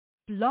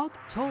Blog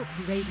Talk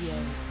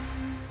Radio.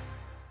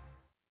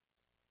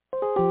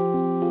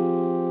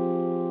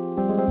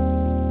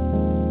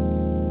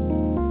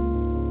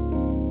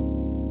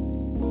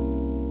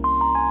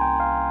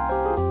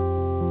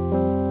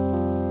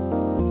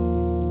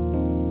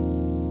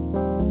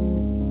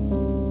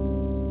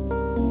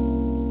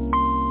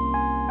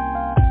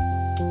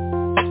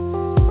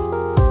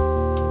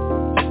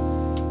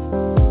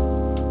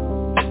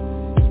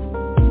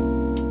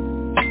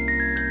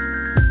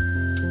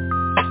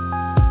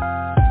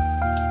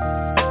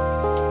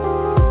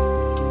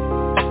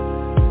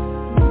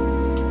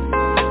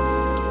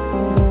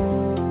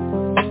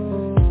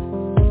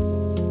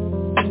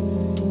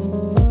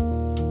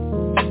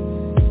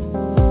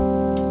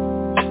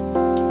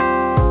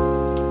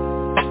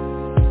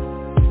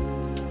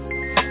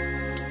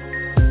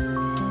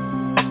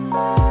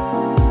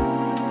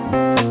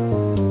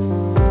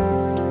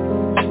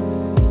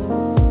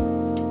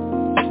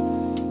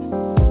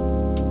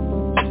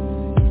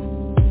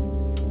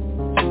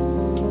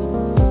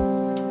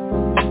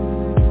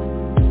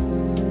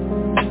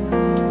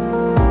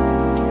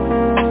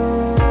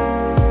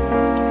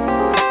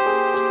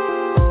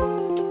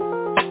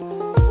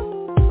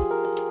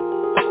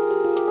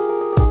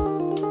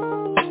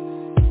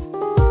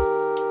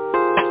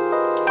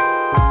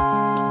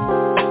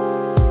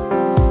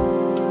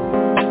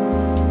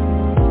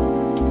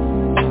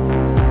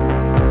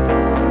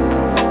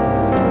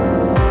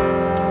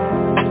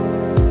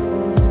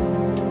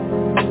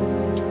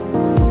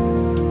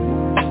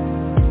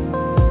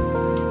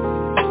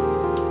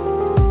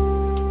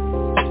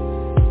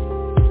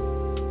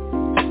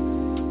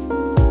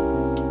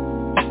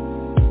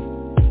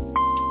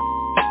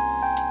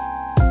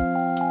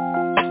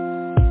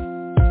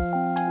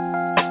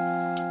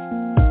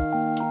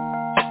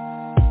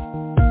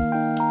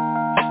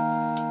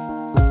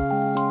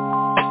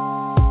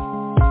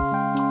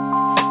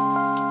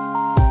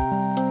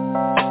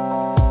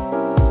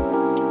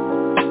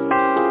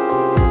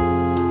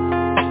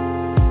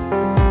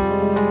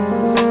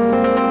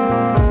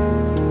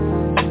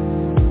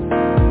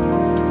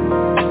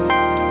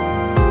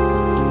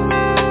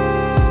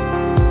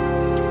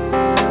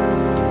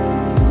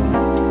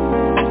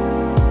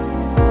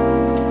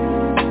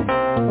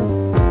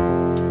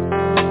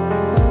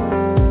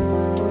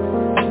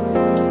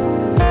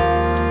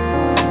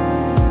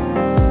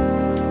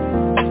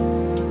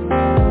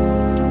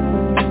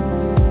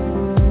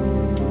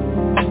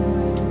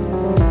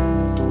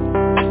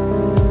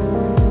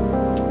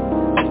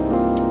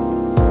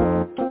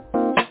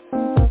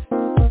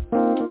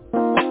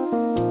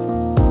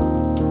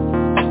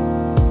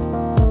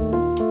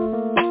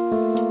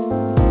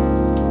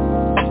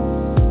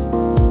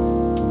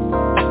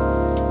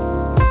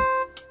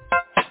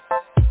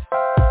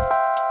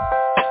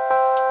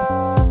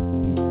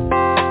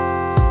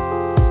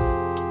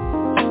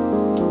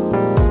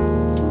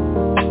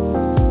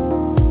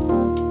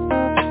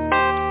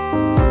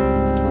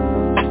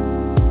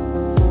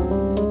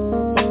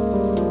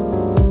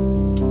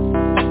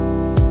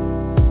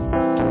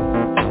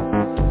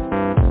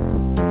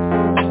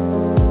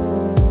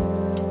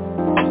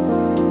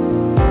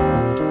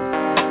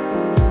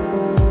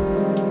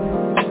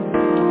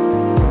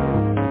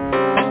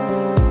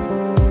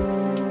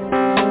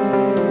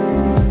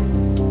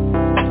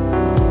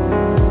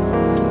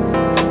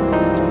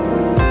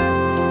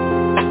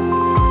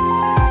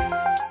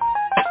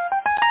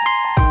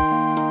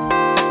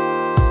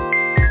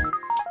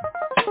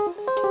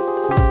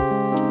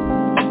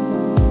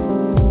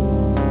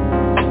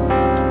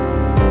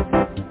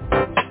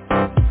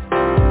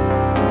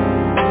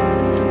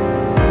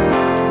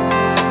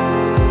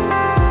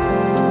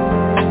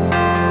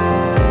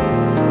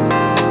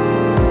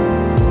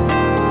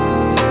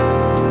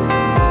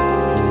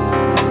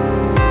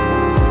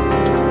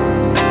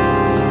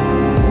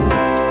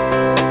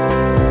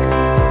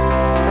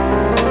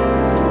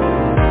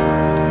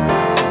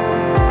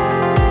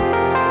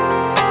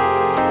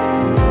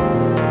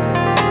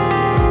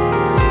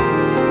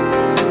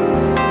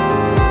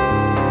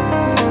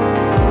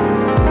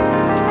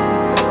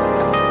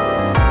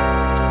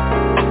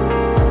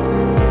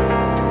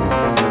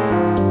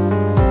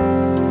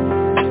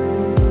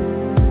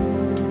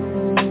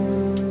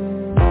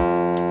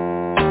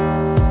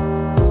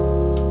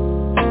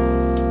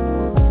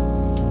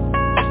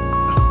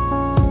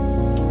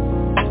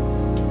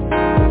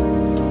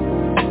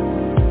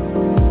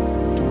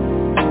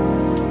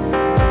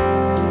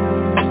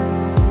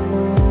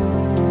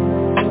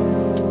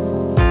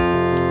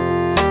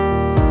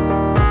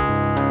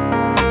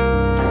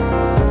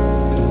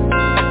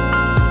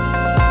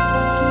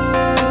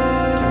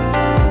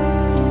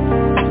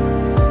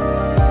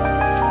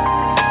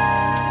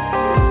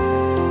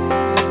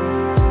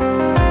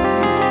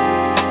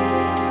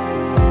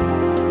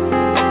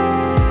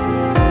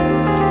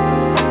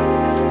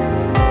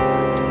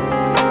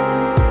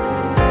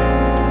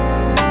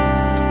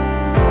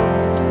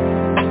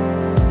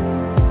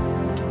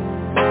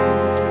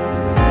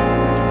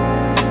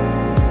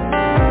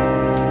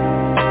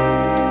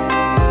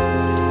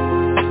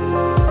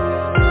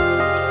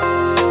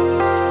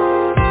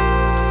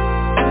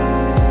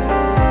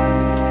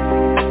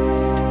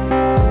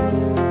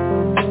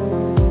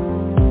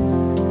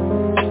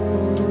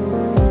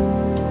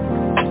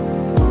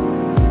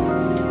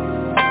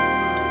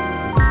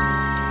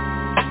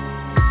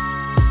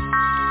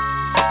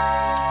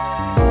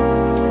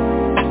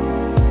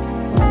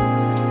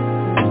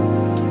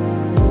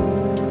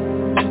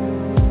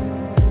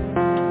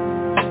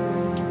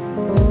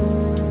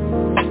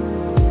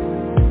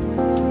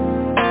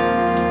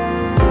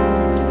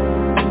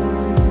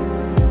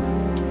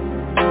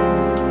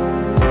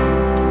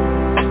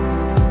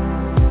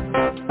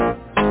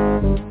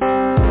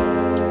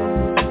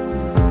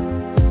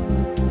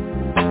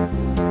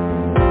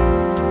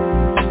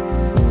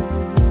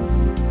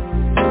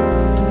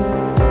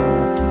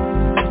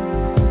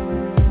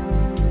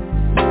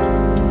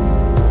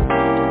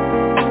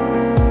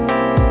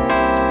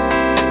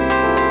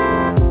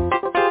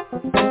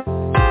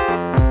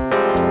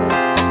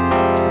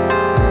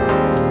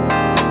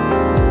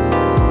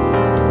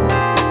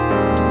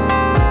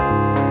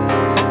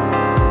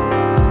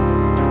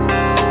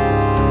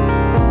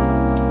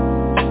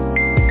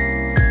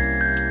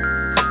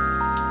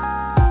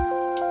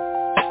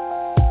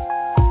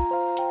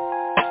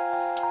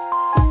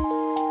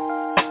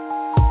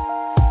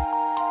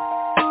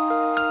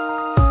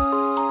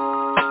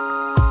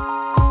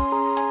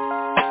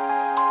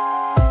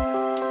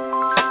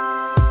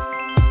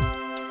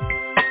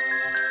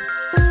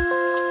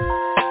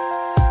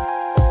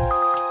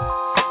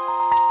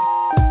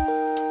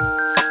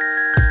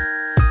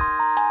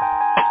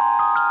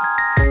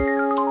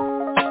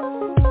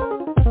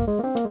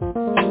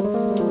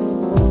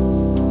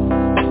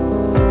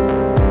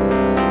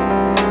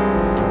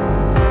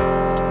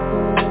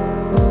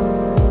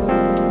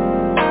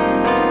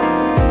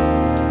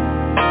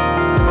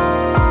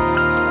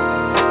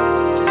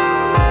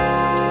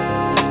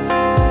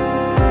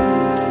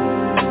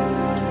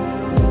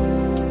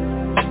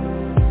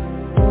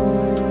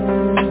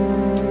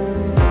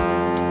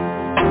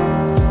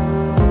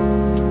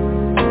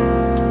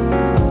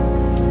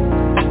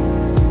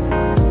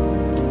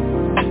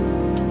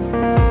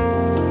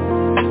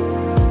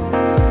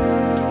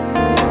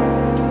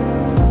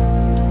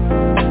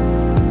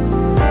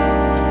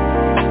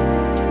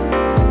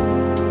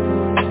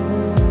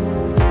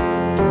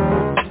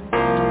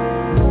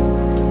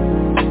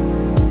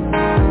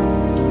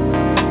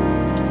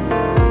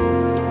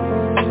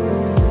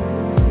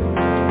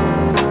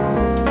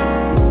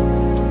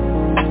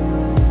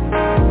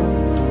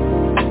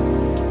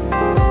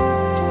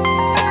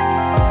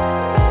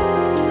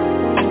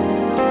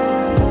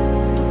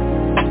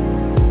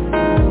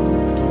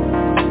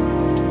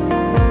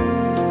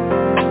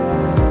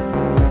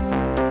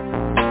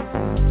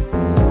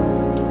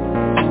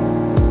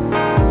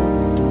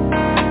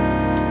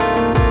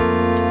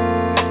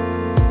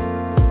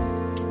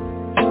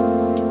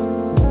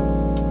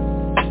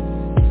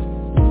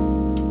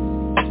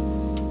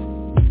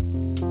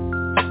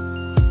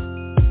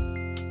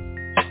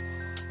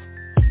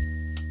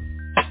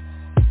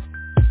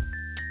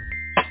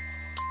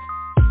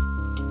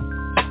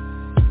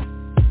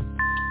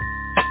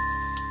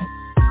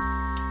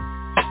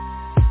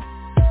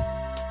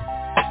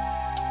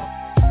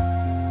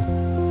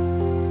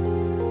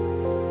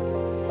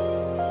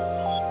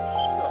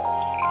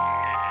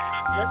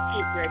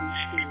 get ready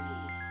to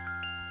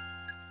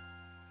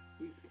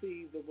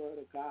receive the word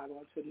of God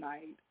on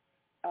tonight.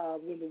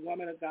 When the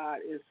woman of God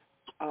is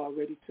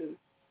ready to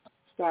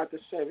start the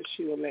service,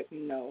 she will let me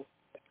know.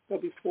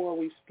 But before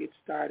we get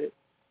started,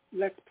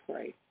 let's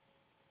pray.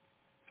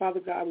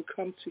 Father God, we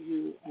come to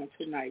you on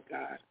tonight,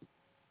 God,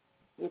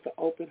 with an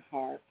open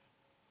heart.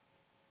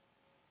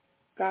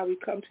 God, we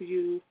come to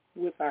you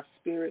with our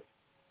spirit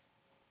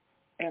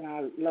and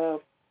our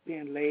love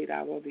being laid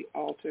out on the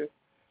altar.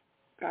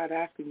 God,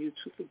 asking you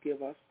to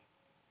forgive us.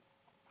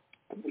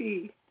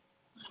 We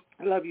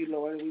love you,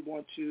 Lord, and we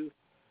want you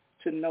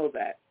to know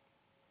that.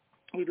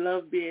 We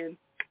love being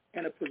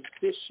in a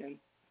position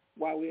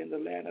while we're in the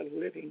land of the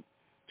living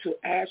to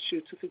ask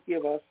you to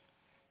forgive us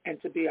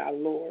and to be our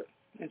Lord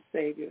and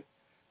Savior,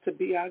 to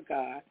be our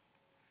God.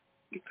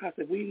 Because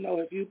if we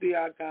know if you be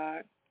our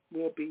God,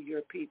 we'll be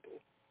your people.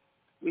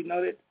 We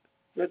know that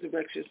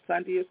Resurrection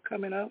Sunday is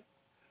coming up,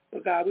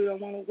 but God, we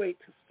don't want to wait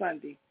till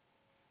Sunday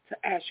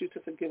to ask you to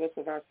forgive us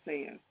of our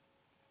sins,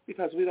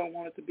 because we don't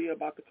want it to be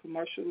about the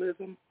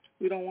commercialism.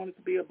 We don't want it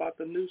to be about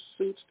the new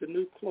suits, the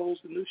new clothes,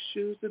 the new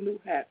shoes, the new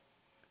hats,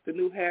 the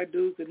new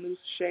hairdos, the new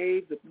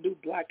shave, the new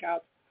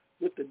blackouts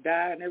with the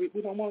dye and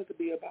everything. We don't want it to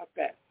be about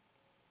that.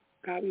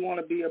 God, we want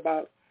to be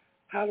about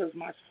how does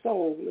my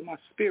soul and my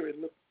spirit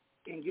look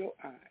in your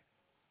eyes.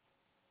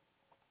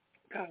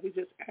 God, we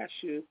just ask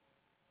you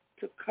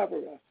to cover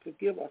us,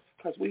 forgive us,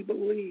 because we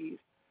believe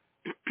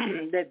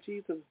that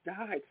Jesus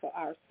died for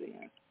our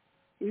sins.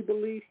 We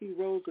believe he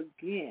rose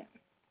again.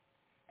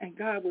 And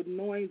God, with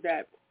knowing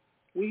that,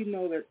 we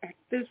know that at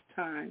this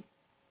time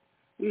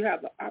we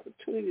have the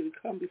opportunity to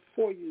come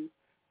before you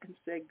and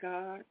say,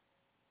 God,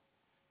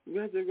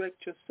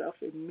 resurrect yourself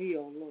in me,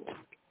 O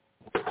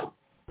Lord,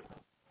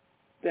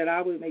 that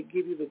I may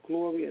give you the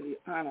glory and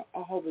the honor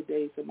all the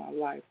days of my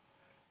life.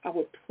 I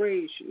will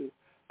praise you.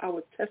 I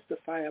will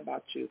testify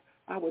about you.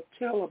 I will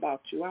tell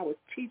about you. I will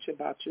teach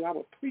about you. I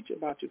will preach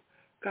about you.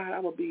 God, I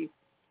will be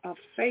a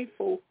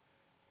faithful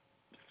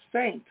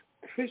saint,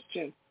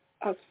 Christian,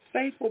 a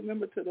faithful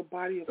member to the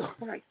body of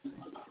Christ.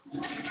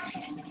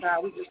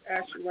 God, we just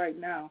ask you right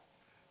now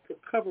to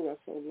cover us,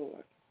 oh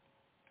Lord,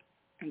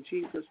 in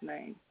Jesus'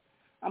 name.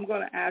 I'm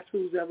going to ask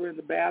who's ever in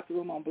the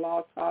bathroom on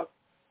Blog Talk,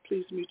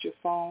 please mute your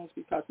phones,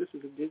 because this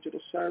is a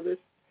digital service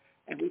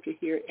and we can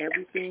hear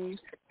everything.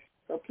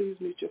 So please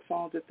mute your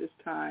phones at this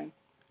time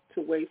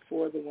to wait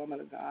for the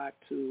woman of God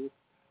to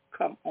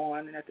come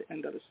on. And at the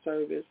end of the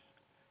service,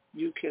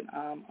 you can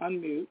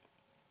unmute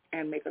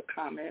and make a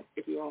comment.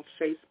 If you're on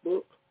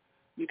Facebook,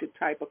 you could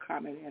type a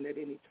comment in at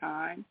any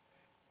time.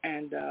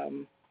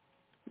 And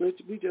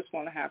we just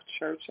want to have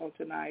church on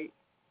tonight.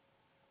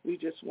 We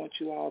just want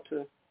you all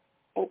to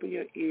open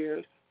your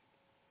ears,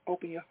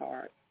 open your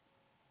heart,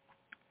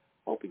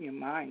 open your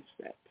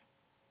mindset.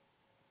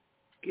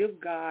 Give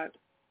God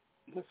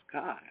what's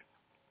God,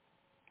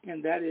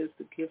 and that is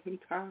to give him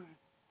time.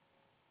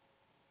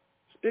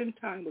 Spend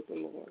time with the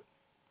Lord.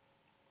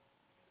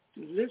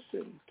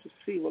 Listen to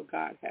see what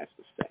God has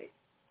to say.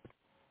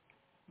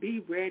 Be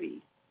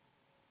ready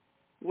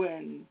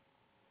when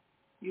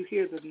you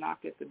hear the knock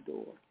at the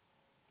door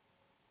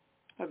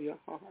of your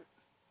heart.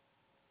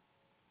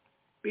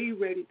 Be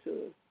ready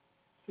to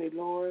say,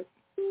 Lord,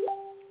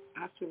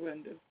 I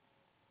surrender.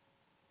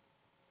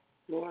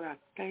 Lord, I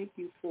thank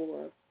you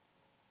for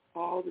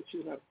all that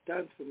you have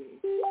done for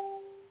me.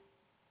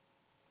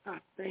 I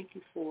thank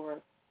you for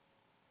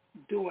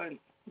doing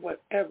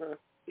whatever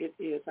it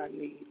is I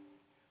need.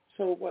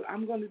 So what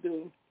I'm going to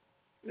do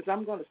is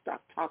I'm going to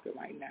stop talking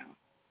right now,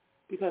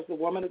 because the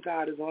woman of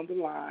God is on the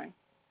line.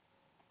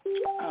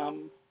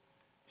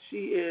 She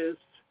is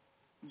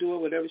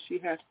doing whatever she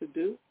has to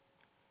do.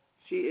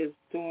 She is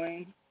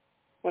doing,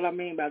 what I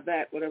mean by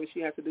that, whatever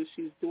she has to do,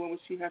 she's doing what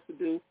she has to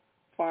do as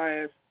far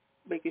as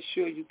making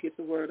sure you get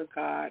the word of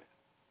God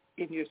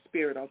in your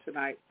spirit on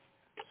tonight.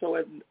 So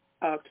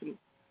to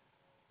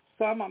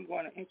some I'm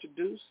going to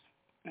introduce,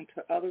 and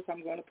to others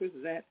I'm going to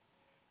present,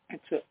 and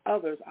to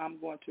others I'm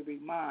going to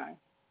remind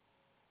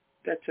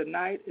that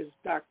tonight is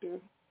Dr.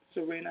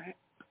 Serena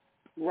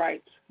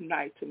Wright's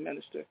night to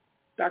minister.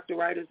 Dr.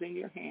 Wright is in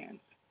your hands.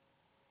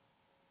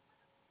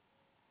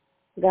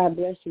 God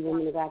bless you,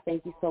 woman of God.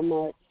 Thank you so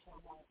much.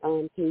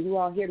 Can you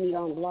all hear me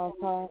on Blog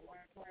Talk?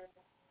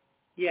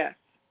 Yes.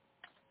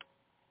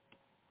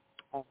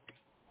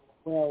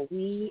 Well,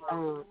 we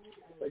will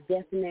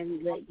definitely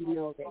let you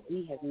know that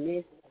we have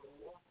missed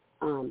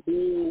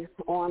being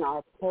on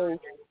our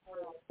post,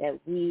 that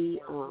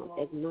we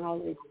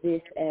acknowledge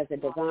this as a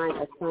divine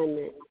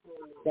assignment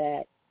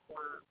that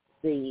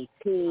the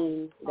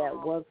team that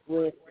works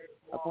with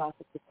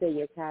Apostle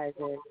Sylvia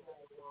Kizer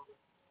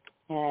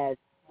has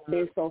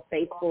been so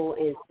faithful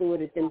and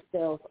stewarded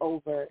themselves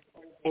over.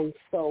 And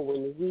so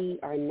when we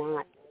are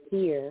not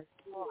here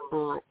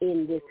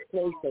in this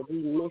place, that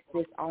we miss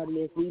this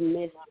audience, we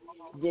miss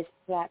this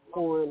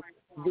platform,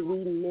 do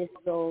we miss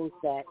those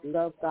that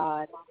love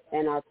God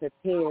and are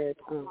prepared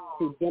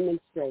to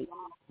demonstrate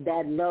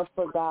that love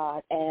for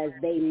God as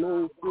they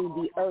move through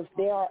the earth.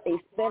 There are a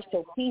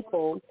special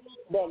people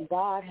that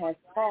God has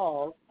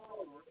called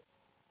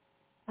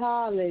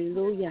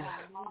hallelujah,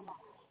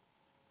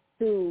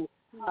 to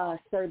a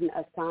certain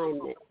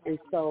assignment. And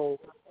so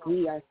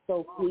we are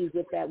so pleased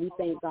with that. We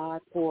thank God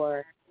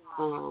for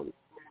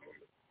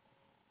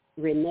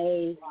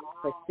Renee,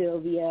 for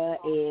Sylvia,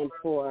 and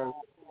for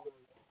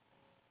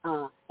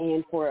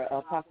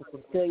Apostle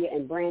Cecilia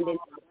and Brandon,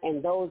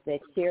 and those that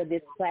share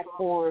this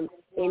platform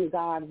in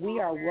God. We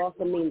are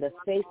welcoming the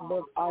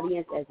Facebook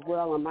audience as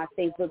well on my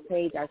Facebook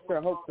page. I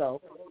sure hope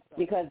so,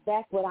 because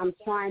that's what I'm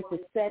trying to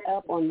set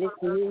up on this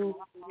new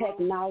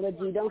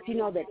technology. Don't you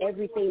know that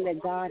everything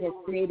that God has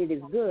created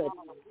is good?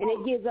 And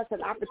it gives us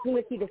an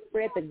opportunity to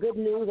spread the good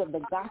news of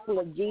the gospel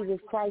of Jesus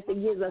Christ.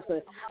 It gives us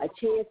a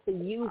chance to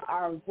use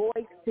our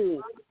voice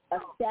to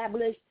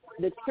establish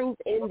the truth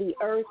in the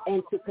earth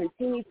and to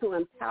continue to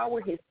empower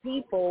his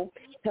people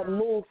to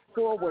move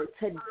forward,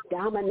 to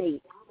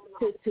dominate,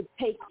 to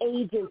take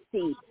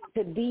agency,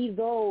 to be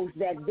those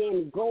that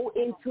then go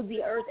into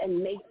the earth and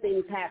make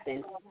things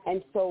happen.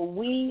 And so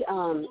we,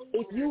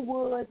 if you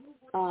would,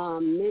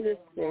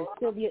 Minister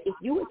Sylvia, if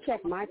you would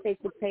check my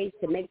Facebook page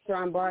to make sure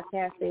I'm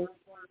broadcasting,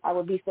 I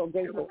would be so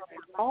grateful.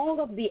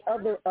 All of the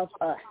other of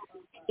us,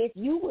 if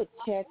you would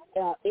check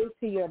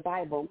into your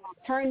Bible,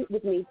 turn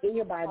with me in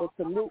your Bible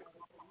to Luke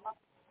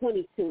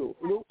 22,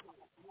 Luke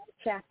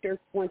chapter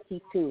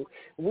 22.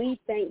 We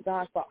thank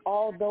God for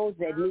all those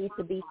that need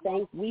to be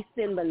thanked. We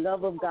send the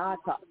love of God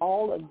to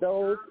all of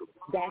those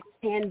that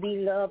can be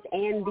loved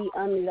and the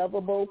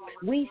unlovable.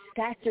 We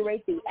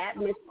saturate the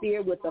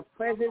atmosphere with the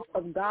presence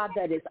of God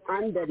that is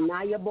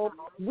undeniable.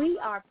 We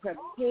are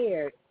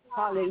prepared,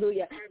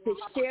 hallelujah, to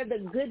share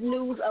the good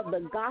news of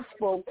the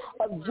gospel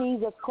of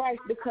Jesus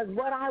Christ, because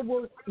what I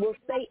will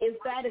say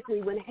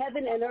emphatically, when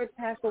heaven and earth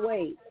pass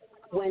away,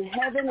 when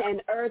heaven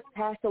and earth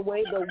pass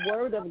away, the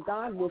word of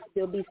God will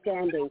still be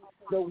standing.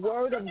 The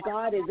word of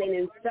God is an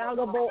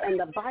infallible, and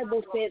the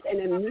Bible says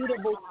an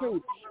immutable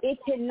truth. It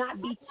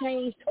cannot be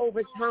changed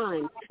over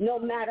time, no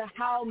matter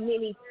how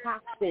many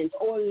toxins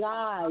or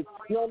lies,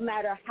 no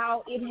matter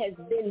how it has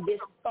been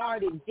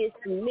discarded,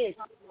 dismissed,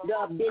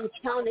 been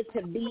counted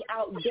to be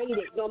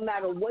outdated, no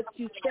matter what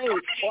you say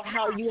or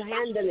how you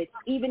handle it.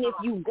 Even if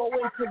you go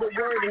into the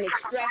word and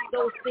extract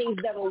those things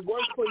that will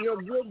work for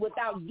your good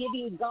without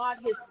giving God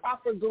his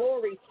proper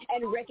glory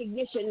and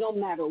recognition, no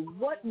matter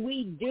what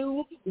we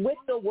do with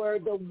the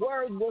word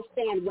will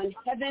stand. When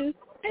heaven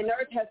and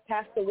earth has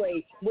passed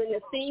away, when the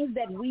things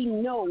that we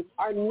know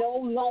are no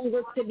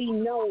longer to be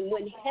known,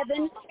 when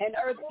heaven and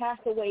earth pass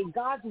away,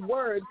 God's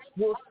word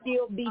will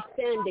still be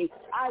standing.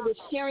 I was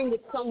sharing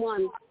with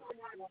someone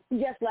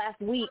just last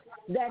week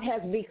that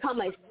has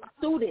become a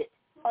student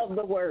of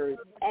the word,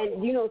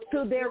 and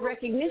to their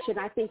recognition,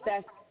 I think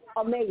that's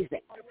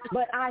amazing.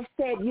 But I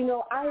said,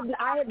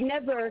 I have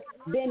never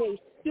been a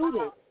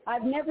student.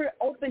 I've never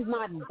opened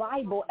my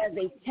Bible as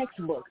a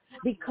textbook,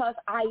 because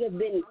I have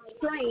been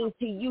trained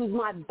to use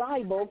my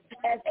Bible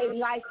as a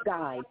life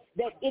guide,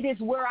 that it is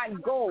where I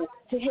go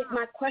to get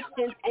my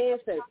questions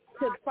answered,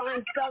 to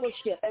find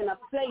fellowship and a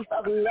place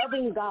of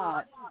loving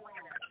God.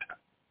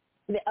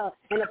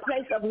 In a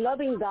place of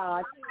loving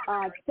God.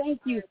 Thank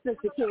you,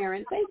 Sister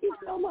Karen. Thank you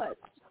so much.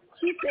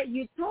 She said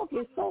you're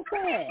talking so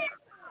fast,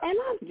 and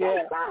I'm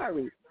so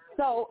sorry.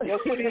 So yes,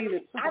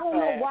 I don't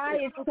know why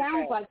it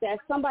sounds like that.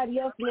 Somebody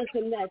else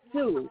mentioned that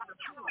too.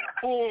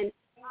 And,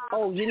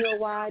 you know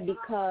why?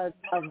 Because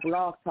of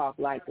Blog Talk,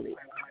 likely.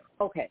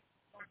 Okay.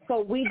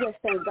 So we just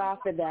thank God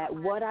for that.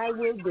 What I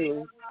will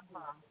do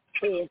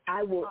is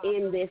I will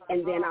end this,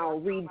 and then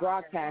I'll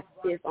rebroadcast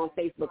this on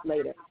Facebook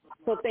later.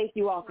 So thank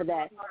you all for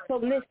that. So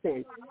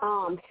listen,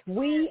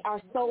 we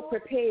are so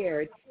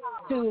prepared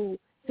to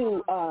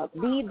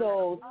be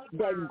those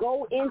that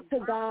go into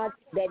God,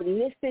 that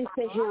listen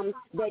to him,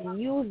 that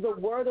use the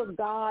word of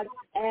God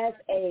as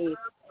a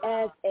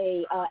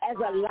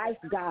life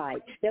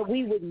guide, that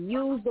we would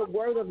use the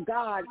word of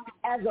God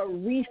as a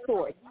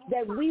resource,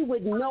 that we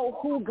would know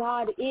who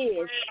God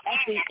is at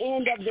the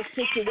end of the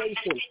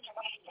situation.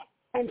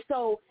 And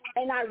so,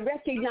 and I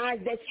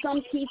recognize that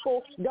some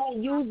people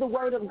don't use the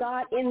word of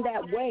God in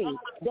that way.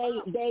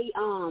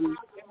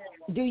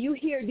 Do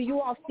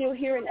you all still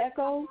hear an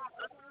echo?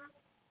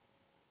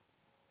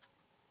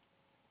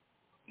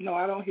 No,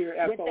 I don't hear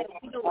echo.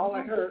 All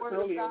I heard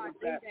earlier was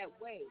that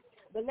way.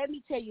 But let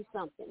me tell you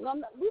something.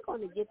 We're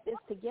going to get this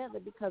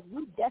together, because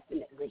we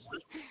definitely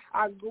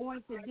are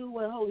going to do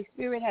what the Holy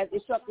Spirit has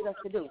instructed us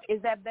to do.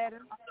 Is that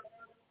better?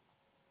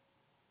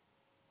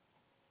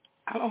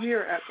 I don't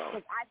hear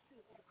echo.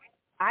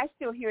 I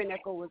still hear an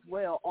echo as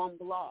well on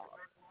blog.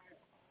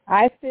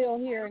 I still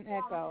hear an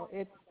echo.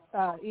 It's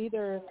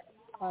either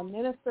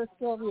Minister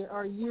Sylvia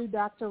or you,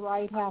 Dr.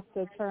 Wright, have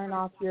to turn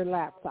off your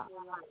laptop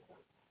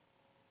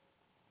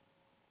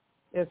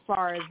as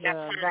far as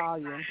the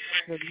volume.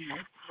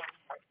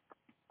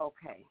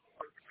 Okay,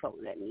 so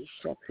let me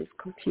shut this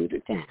computer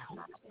down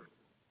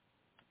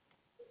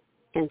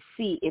and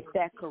see if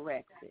that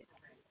corrects it.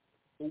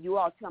 And you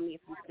all tell me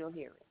if you still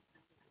hear it.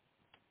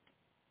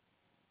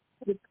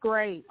 It's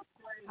great.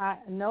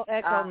 No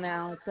echo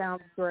now. It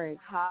sounds great.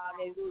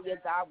 Hallelujah,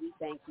 God, we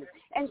thank you.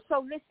 And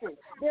so listen,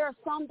 there are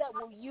some that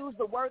will use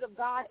the word of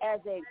God as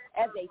a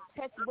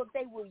textbook.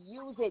 They will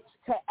use it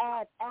to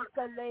add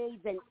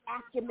accolades and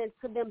acumen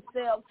to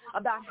themselves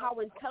about how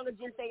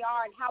intelligent they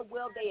are and how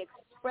well they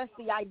express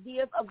the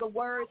ideas of the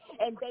word.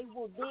 And they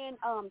will then,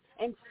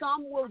 and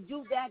some will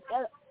do that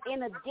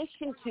in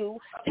addition to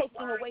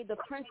taking away the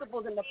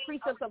principles and the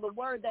precepts of the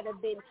word that have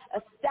been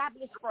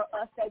established for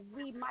us that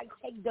we might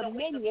take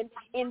dominion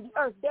in the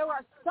earth. There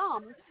are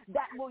some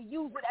that will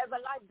use it as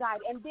a life guide,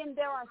 and then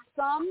there are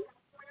some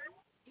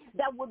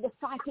that will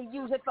decide to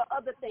use it for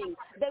other things.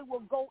 They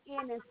will go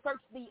in and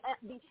search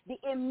the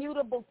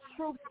immutable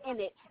truth in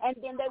it, and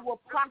then they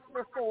will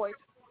prosper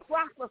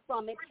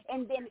from it,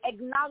 and then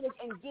acknowledge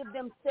and give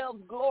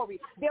themselves glory.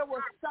 There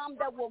were some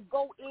that will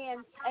go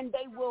in and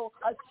they will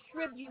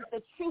attribute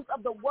the truth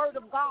of the word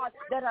of God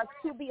that are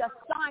to be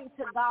assigned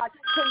to God,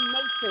 to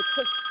nature,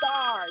 to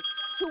stars,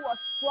 to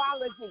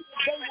astrology.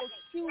 They will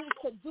choose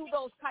to do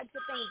those types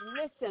of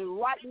things. Listen,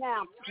 right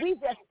now, we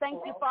just thank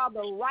you,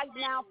 Father, right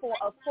now for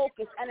a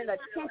focus and an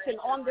attention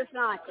on this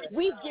line.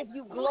 We give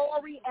you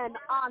glory and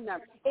honor.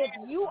 If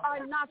you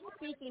are not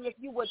speaking, if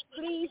you would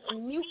please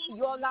mute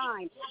your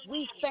line.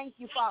 We thank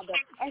you, Father.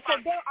 And so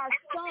there are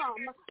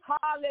some,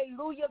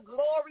 hallelujah,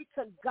 glory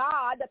to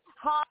God,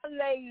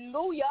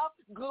 hallelujah,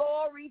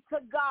 glory to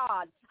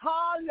God,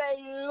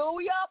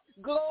 hallelujah,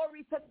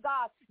 glory to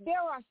God.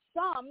 There are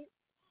some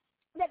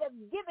that have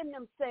given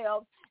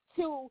themselves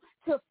to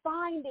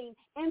finding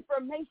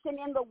information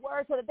in the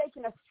word so that they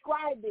can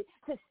ascribe it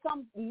to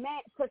some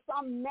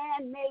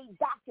man-made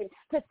doctrine,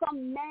 to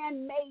some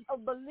man-made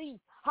of belief.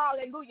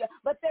 Hallelujah.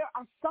 But there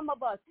are some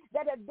of us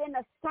that have been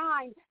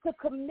assigned to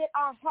commit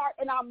our heart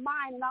and our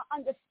mind and our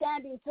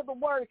understanding to the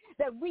word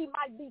that we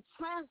might be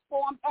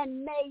transformed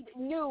and made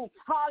new.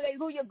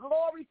 Hallelujah.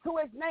 Glory to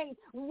his name.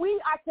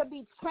 We are to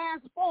be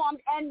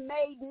transformed and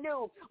made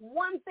new.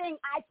 One thing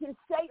I can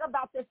say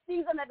about the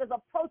season that is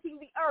approaching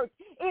the earth,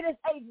 it is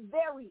a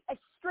very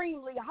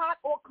extremely hot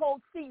or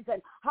cold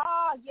season.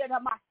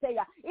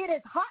 It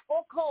is hot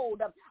or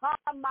cold.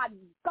 Oh my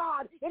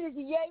God, it is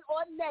yea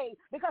or nay,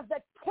 because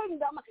the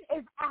kingdom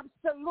is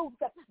absolute.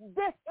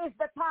 This is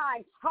the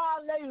time,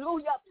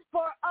 hallelujah,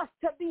 for us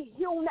to be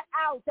hewn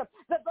out,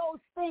 for those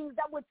things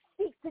that would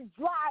seek to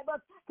drive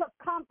us to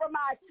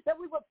compromise, that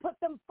we would put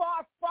them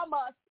far from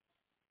us,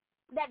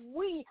 that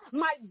we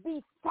might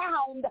be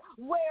found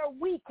where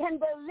we can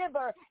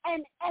deliver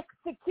and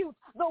execute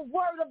the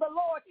word of the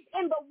Lord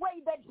in the way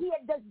that he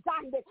had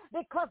designed it,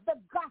 because the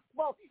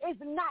gospel is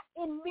not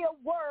in mere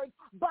words,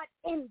 but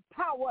in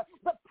power.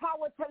 The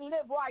power to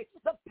live right,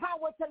 the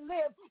power to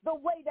live the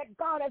way that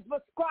God has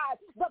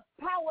prescribed, the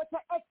power to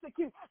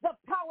execute, the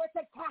power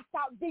to cast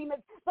out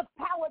demons, the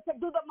power to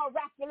do the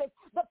miraculous,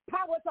 the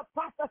power to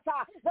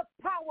prophesy, the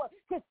power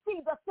to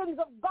see the things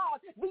of God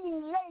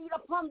being laid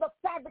upon the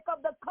fabric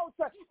of the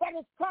culture that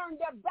has turned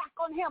their back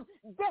on him.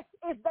 This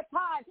is the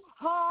time,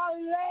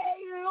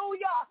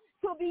 hallelujah,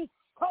 to be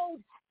sold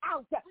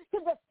out, to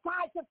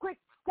decide to quit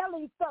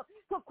selling stuff,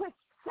 to quit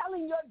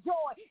selling your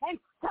joy and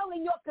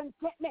selling your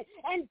contentment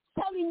and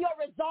selling your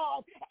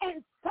resolve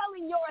and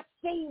selling your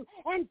esteem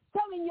and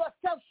selling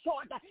yourself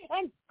short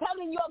and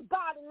selling your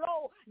God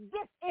low.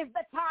 This is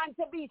the time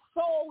to be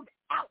sold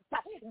out.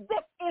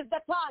 This is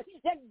the time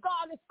that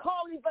God is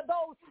calling for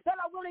those that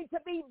are willing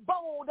to be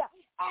bold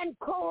and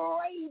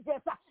courageous,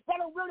 that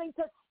are willing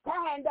to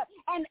stand,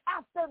 and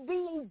after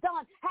being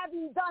done,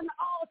 having done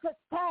all to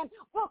stand,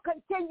 will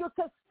continue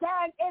to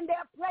stand in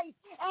their place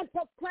and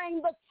to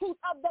proclaim the truth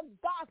of the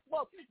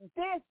gospel.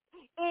 This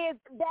is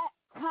that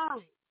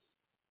time.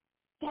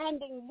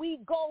 Standing, we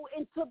go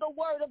into the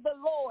word of the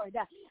Lord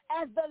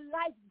as the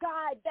life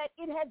guide that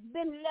it has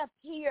been left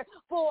here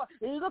for,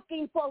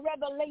 looking for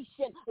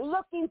revelation,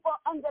 looking for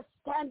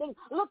understanding,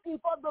 looking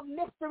for the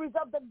mysteries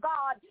of the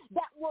God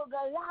that will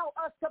allow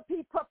us to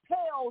be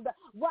propelled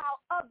while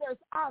others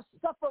are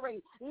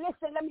suffering.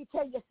 Listen, let me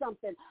tell you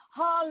something.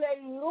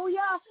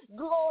 Hallelujah.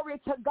 Glory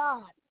to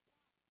God.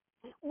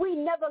 We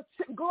never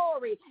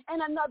glory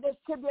in another's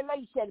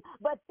tribulation,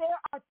 but there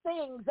are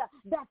things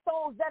that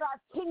those that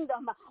are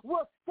kingdom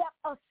will step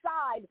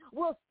aside,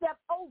 will step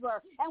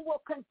over, and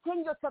will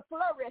continue to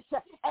flourish,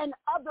 and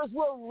others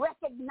will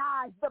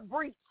recognize the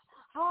breach.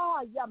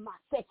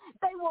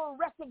 They will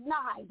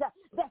recognize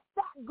that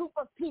group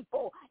of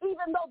people,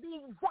 even though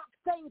the exact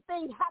same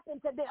thing happened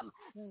to them,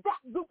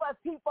 that group of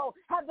people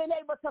have been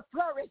able to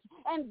flourish,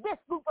 and this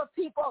group of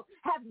people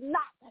have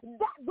not.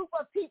 That group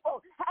of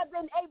people have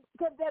been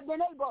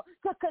able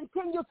to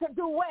continue to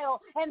do well,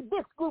 and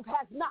this group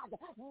has not.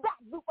 That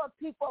group of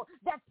people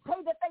that say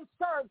that they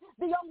serve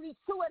the only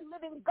true and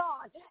living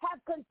God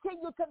have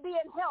continued to be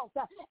in health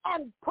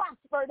and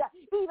prospered,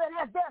 even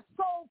as their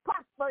soul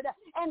prospered,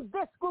 and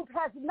this group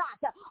has not.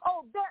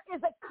 Oh, there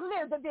is a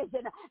clear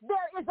division.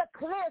 There is a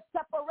clear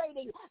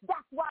separating.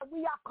 That's why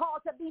we are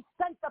called to be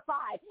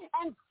sanctified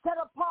and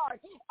set apart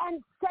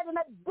and set in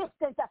a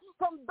distance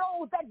from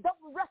those that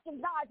don't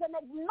recognize and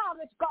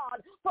acknowledge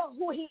God for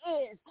who he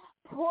is.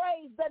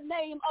 Praise the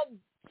name of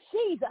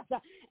Jesus.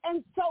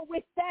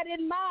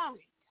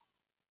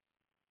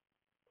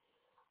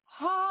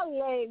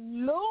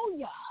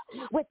 Hallelujah.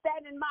 With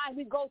that in mind,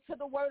 we go to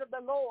the word of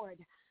the Lord.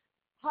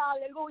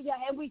 Hallelujah.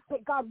 And we say,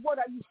 God, what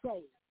are you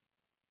saying?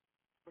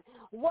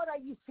 What are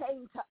you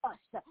saying to us?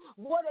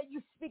 What are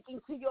you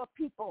speaking to your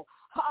people?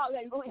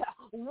 Hallelujah.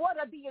 What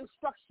are the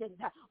instructions?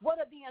 What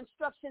are the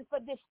instructions for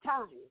this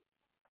time?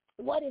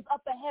 What is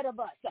up ahead of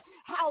us?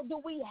 How do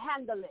we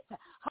handle it?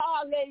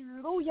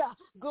 Hallelujah.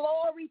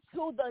 Glory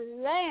to the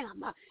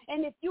Lamb.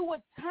 And if you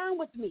would turn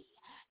with me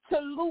to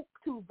Luke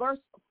 2, verse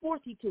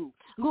 42.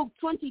 Luke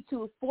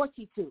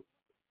 22:42.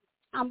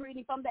 I'm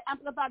reading from the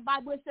Amplified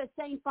Bible. It says,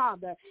 saying,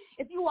 Father,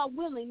 if you are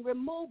willing,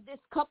 remove this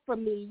cup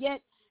from me,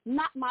 yet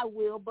not my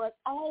will, but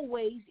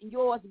always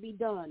yours be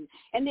done.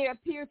 And there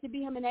appeared to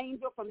be him an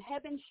angel from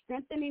heaven,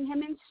 strengthening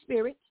him in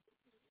spirit.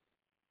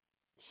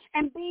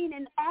 And being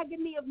in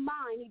agony of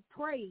mind, he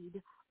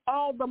prayed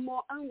all the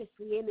more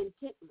earnestly and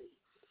intently.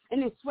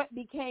 And his sweat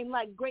became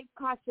like great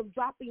clots of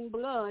dropping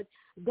blood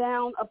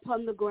down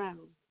upon the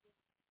ground.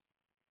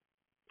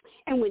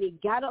 And when he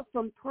got up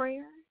from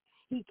prayer,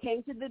 he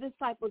came to the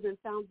disciples and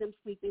found them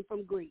sleeping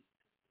from grief.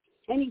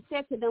 And he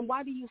said to them,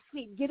 why do you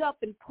sleep? Get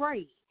up and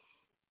pray,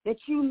 that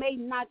you may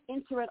not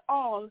enter at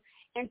all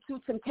into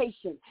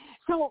temptation.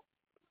 So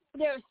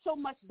there is so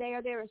much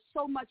there. There is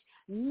so much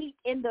meat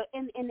in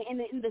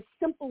the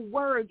simple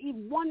word.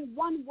 Even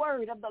one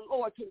word of the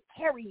Lord can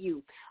carry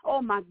you.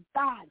 Oh my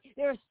God,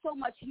 there is so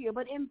much here.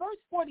 But in verse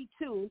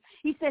 42,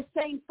 he says,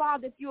 saying,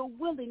 Father, if you are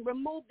willing,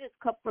 remove this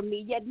cup from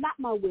me, yet not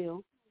my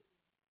will,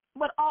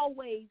 but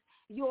always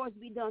yours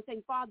be done.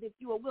 Saying, Father, if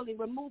you are willing,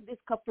 remove this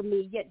cup from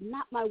me, yet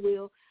not my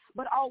will,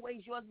 but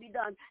always yours be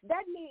done.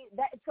 That means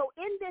that. So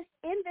in this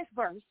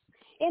verse,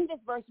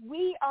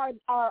 we are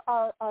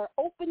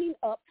opening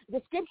up.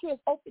 The scripture is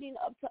opening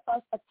up to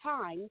us a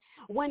time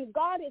when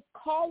God is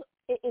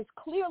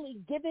clearly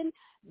giving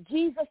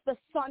Jesus the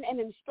Son an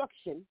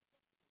instruction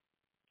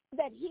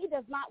that he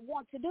does not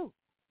want to do.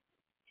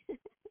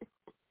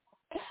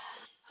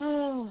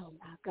 Oh,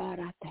 my God,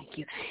 I thank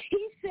you.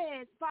 He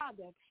says,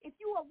 Father, if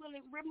you are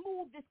willing,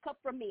 remove this cup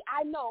from me.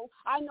 I know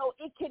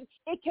it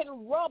can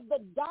rub the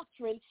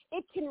doctrine.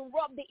 It can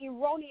rub the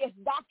erroneous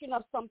doctrine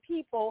of some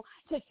people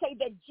to say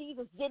that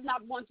Jesus did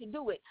not want to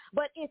do it.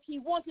 But if he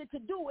wanted to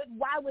do it,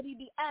 why would he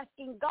be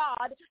asking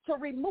God to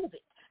remove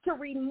it, to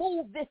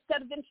remove this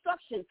set of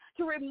instructions,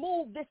 to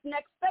remove this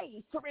next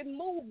phase, to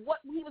remove what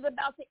he was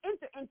about to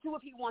enter into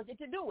if he wanted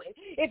to do it?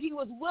 If he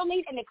was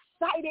willing and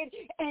excited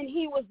and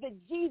he was the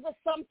Jesus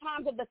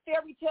sometimes of the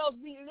fairy tales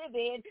we live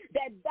in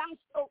that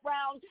bounced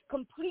around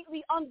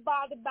completely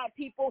unbothered by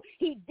people,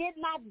 he did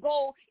not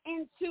go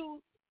into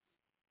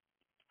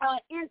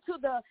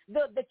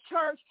the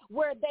church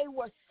where they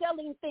were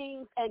selling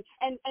things and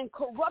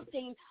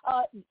corrupting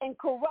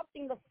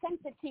the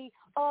sanctity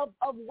of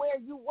where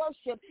you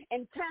worship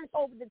and turns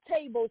over the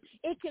tables.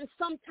 It can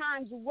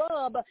sometimes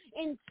rub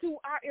into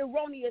our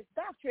erroneous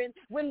doctrine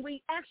when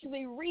we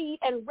actually read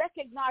and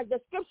recognize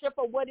the scripture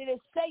for what it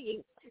is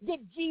saying.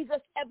 Did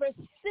Jesus ever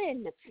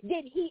sin?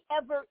 Did he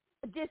ever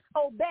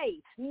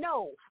disobey?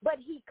 No, but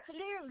he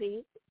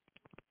clearly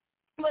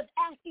was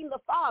asking the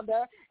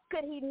Father,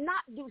 could he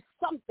not do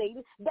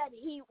something that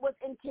he was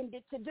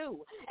intended to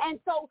do? And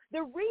so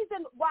the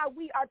reason why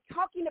we are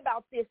talking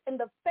about this in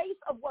the face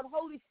of what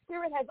Holy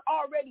Spirit has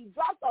already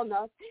dropped on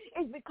us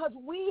is because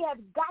we have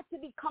got to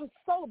become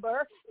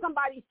sober,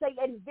 somebody say,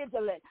 and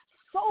vigilant.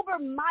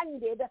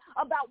 Sober-minded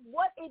about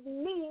what it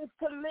means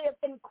to live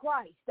in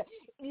Christ.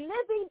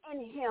 Living in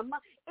him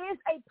is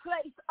a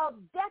place of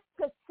death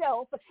to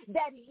self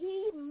that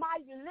he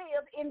might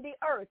live in the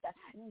earth.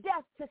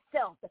 Death to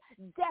self,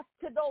 death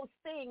to those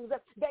things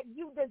that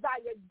you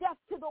desire, death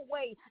to the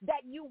way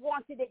that you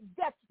wanted it,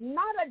 death,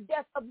 not a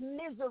death of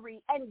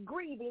misery and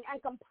grieving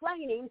and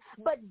complaining,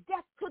 but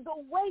death to the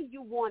way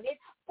you want it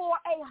for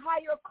a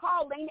higher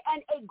calling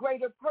and a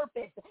greater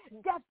purpose.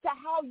 Death to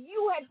how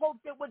you had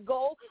hoped it would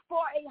go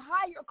for a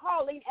higher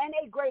calling and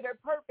a greater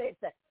purpose.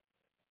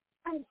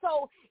 And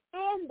so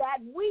in that,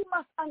 we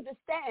must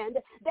understand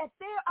that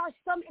there are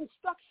some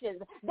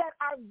instructions that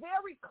are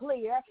very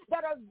clear,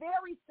 that are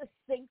very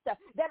succinct,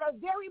 that are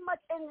very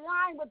much in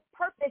line with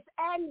purpose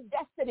and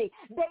destiny.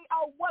 They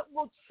are what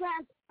will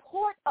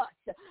transport us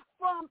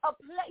from a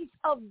place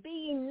of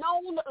being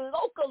known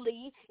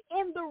locally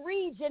in the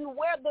region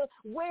where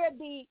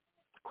the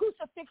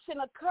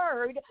crucifixion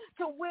occurred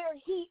to where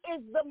he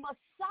is the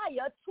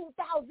Messiah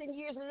 2,000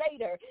 years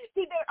later.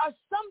 See, there are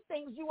some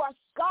things you are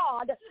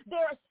God.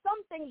 There are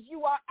some things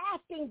you are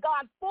asking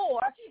God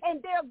for,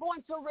 and they're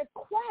going to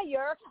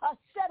require a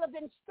set of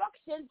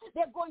instructions.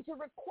 They're going to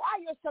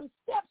require some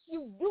steps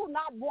you do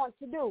not want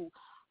to do.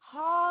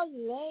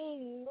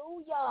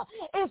 Hallelujah.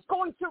 It's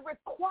going to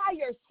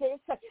require, sis,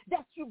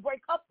 that you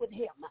break up with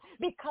him,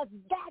 because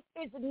that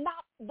is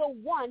not the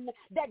one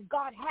that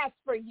God has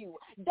for you.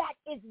 That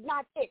is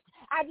not it.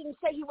 I didn't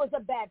say he was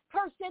a bad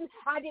person.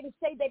 I didn't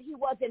say that he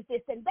wasn't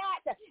this and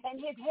that, and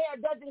his hair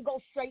doesn't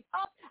go straight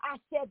up. I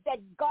said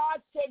that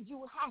God said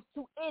you have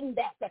to end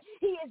that.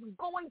 He is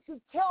going to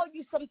tell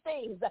you some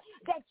things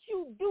that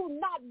you do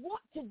not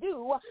want to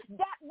do,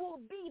 that will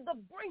be the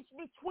bridge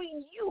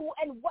between you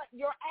and what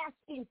you're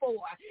asking for.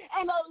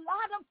 And a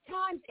lot of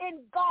times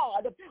in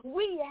God,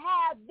 we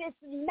have this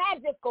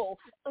magical,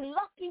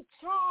 lucky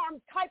charm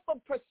type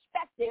of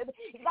perspective,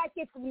 like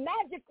it's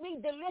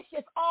magically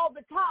delicious all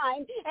the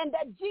time, and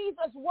that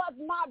Jesus was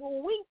not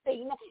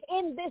weeping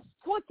in this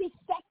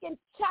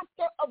 22nd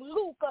chapter of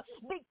Luke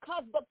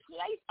because the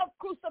place of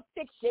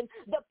crucifixion,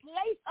 the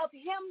place of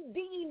him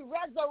being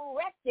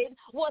resurrected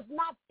was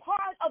not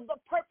part of the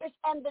purpose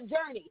and the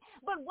journey.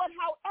 But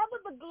however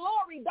the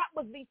glory that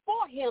was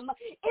before him,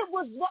 it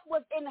was what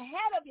was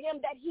ahead of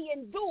him that he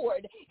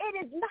endured. It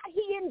is not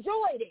he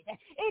enjoyed it.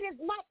 It is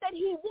not that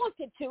he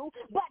wanted to,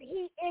 but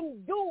he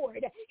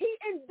endured. He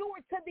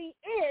endured to the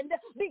end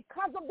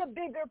because of the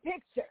bigger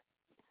picture.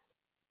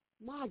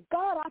 My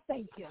God, I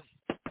thank you.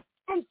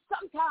 And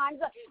sometimes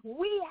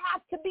we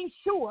have to be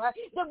sure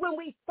that when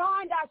we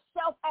find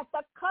ourselves at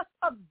the cusp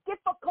of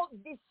difficult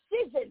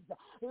decisions,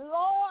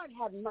 Lord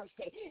have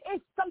mercy,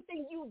 it's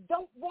something you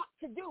don't want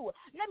to do.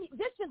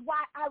 This is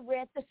why I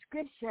read the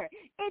scripture.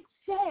 It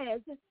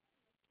says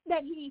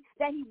that he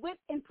went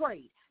and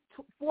prayed.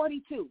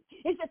 42.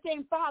 It's the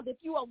same, Father, if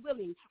you are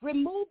willing,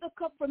 remove the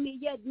cup from me,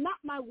 yet not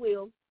my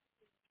will,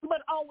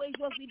 but always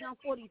yours be done.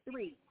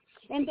 43.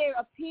 And there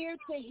appeared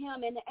to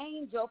him an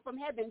angel from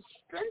heaven,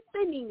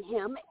 strengthening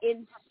him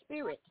in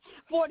spirit.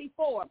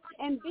 44.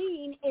 And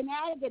being in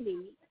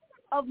agony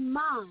of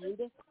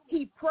mind,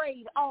 he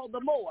prayed all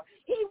the more.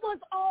 He was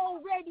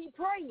already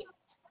praying.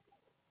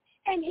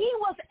 And he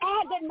was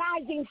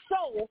agonizing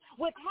so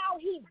with how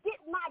he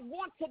did not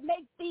want to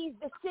make these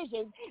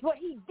decisions,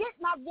 but he did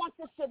not want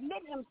to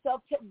submit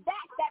himself to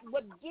that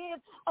would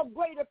give a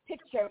greater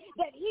picture,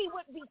 that he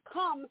would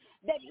become,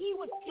 that he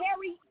would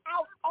carry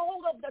out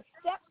all of the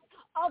steps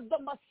of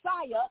the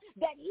Messiah,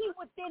 that he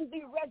would then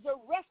be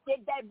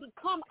resurrected, that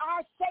become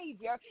our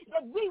Savior,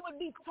 that we would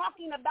be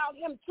talking about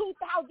him 2,000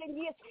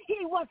 years.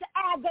 He was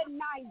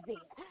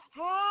agonizing.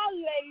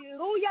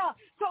 Hallelujah.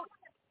 So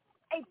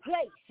a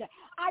place.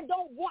 I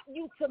don't want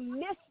you to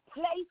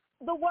misplace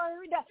the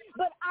word,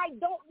 but I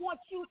don't want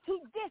you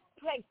to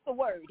displace the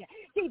word.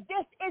 See,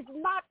 this is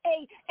not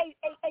a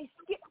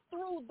skip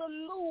through the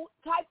loo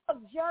type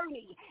of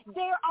journey.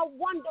 There are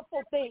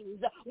wonderful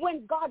things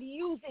when God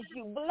uses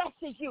you,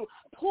 blesses you,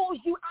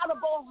 pulls you out of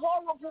a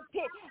horrible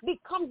pit,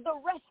 becomes the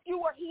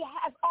rescuer he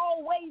has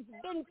always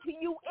been to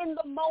you in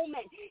the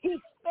moment. He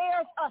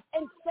spares us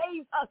and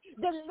saves us,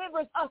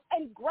 delivers us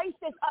and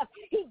graces us.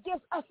 He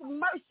gives us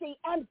mercy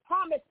and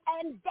promise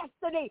and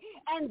destiny.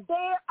 And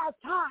there are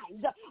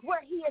times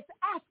where he is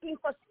asking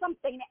for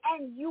something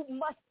and you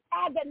must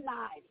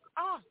agonize.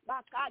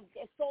 My God,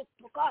 so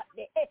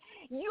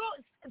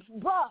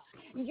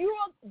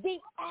the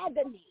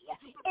agony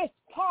is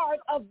part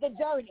of the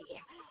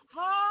journey.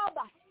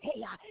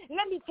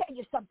 Let me tell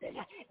you something.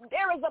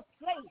 There is a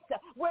place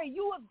where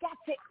you have got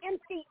to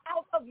empty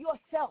out of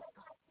yourself.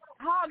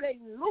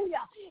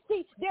 Hallelujah.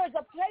 See, there's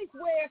a place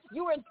where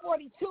you're in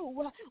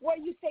 42 where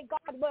you say,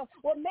 God, well,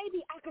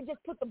 maybe I could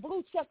just put the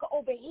blue checker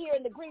over here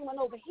and the green one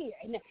over here.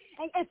 And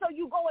so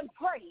you go and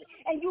pray,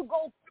 and you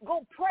go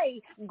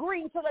pray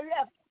green to the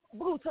left,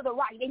 blue to the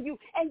right, and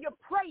you're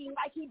praying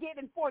like he did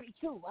in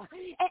 42.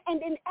 And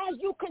then as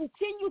you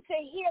continue to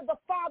hear the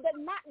Father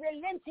not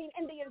relenting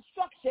in the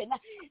instruction,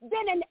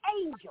 then an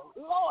angel,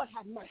 Lord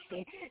have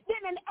mercy,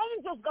 then an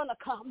angel's going to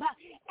come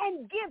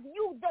and give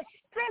you the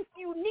strength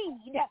you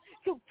need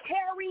to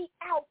carry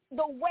out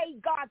the way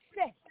God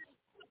says.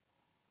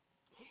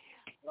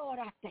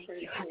 Lord, I thank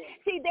you.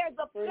 See, there's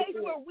a place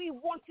where we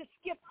want to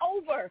skip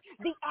over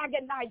the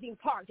agonizing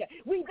part.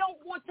 We don't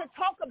want to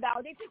talk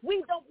about it.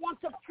 We don't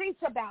want to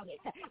preach about it.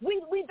 We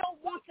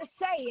don't want to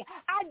say,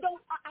 I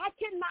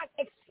cannot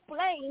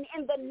explain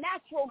in the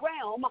natural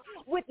realm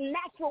with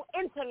natural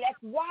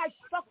intellect why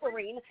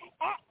suffering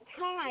at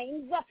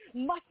times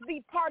must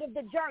be part of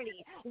the journey,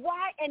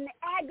 why an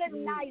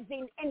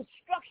agonizing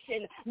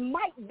instruction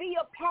might be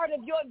a part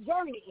of your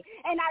journey.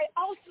 And I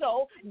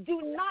also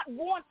do not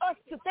want us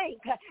to think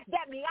that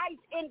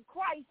life in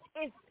Christ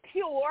is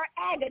pure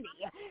agony.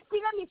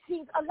 See, let me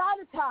see, a lot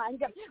of times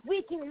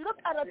we can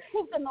look at a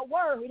truth in the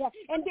word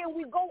and then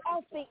we go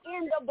off the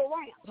end of the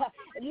ramp.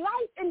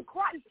 Life in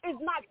Christ is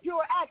not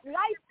pure agony.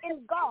 Life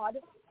in God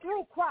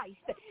through Christ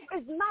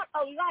is not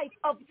a life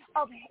of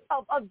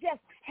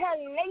just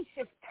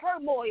hellacious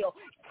turmoil,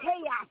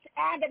 chaos,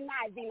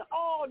 agonizing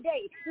all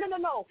day.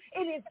 No.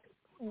 It is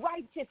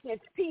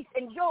righteousness, peace,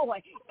 and joy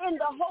in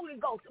the Holy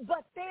Ghost.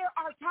 But there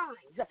are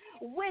times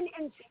when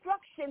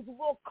instructions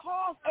will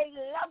cause a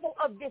level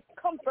of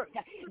discomfort.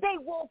 They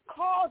will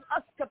cause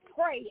us to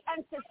pray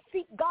and to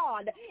seek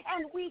God,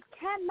 and we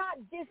cannot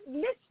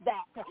dismiss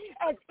that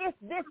as if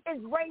this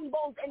is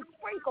rainbows and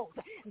sprinkles.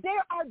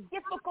 There are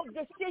difficult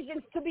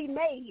decisions to be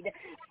made.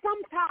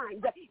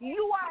 Sometimes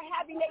you are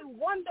having a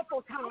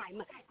wonderful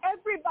time.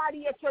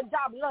 Everybody at your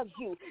job loves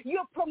you.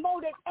 You're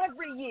promoted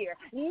every year,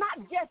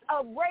 not just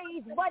a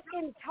raise, but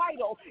in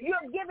title.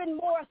 You're given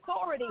more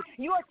authority.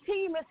 Your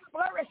team is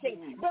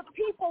flourishing. The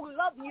people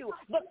love you.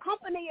 The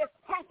company is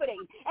profiting.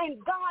 And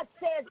God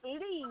says,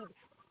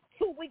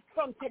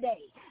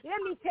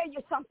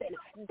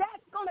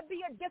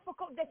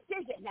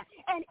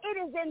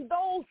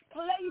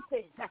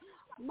 places,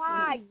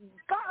 my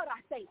God, I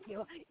thank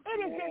you. It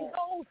is in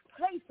those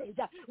places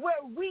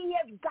where we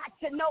have got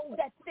to know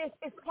that this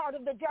is part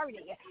of the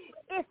journey.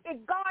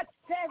 If God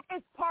says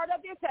it's part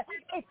of it,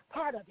 it's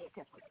part of it.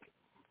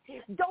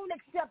 Don't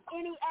accept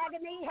any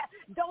agony.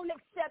 Don't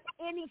accept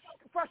any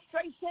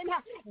frustration.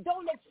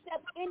 Don't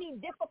accept any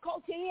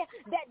difficulty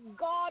that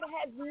God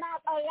has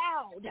not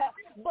allowed.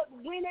 But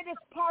when it is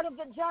part of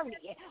the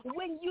journey,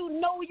 when you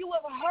know you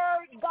have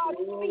heard God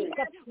speak,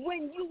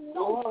 when you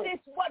know this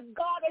what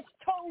God has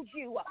told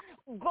you,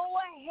 go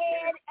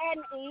ahead and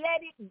let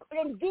it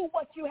and do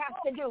what you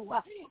have to do.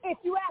 If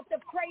you have to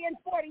pray in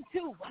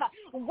 42,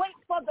 wait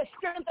for the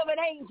strength of an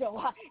angel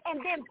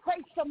and then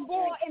pray some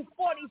more in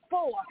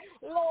 44.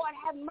 Lord,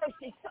 have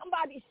mercy.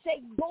 Somebody say,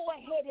 go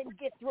ahead and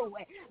get through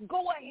it.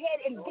 Go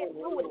ahead and get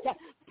through it.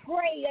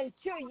 Pray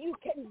until you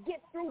can get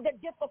through the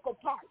difficult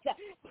parts.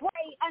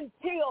 Pray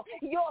until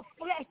your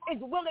flesh is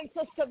willing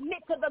to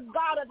submit to the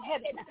God of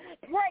heaven.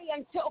 Pray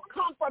until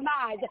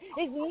compromise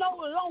is no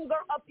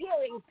longer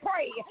appearing.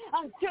 Pray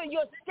until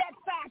you're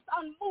steadfast,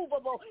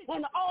 unmovable,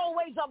 and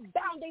always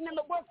abounding in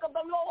the work of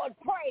the Lord.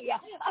 Pray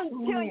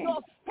until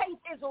your faith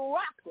is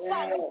rock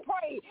solid.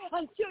 Pray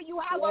until you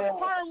have a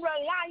firm,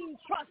 relying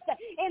trust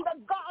in the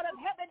God of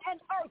heaven and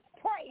earth.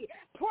 Pray,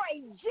 pray,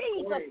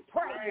 Jesus,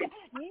 pray.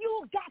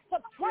 You got to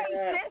pray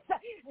this,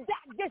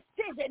 that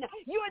decision.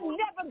 You're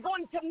never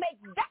going to make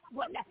that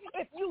one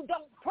if you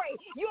don't pray.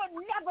 You're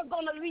never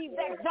going to leave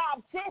that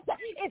job, sis,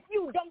 if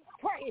you don't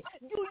pray.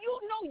 Do you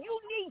know you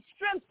need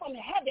strength from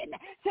heaven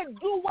to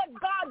do what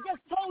God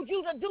just told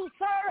you to do,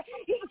 sir?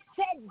 He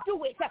said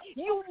do it.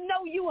 You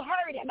know you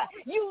heard him.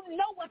 You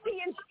know what the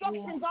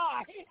instructions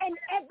are. And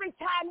every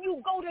time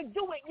you go to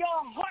do it, your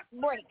heart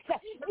breaks.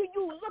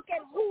 You look at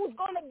who's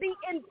going to be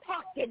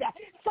impacted.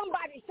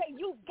 Somebody say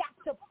you got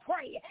to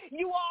pray.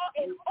 You are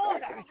in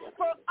order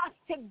for us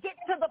to get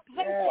to the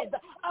places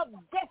of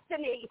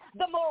destiny,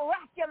 the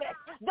miraculous,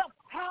 the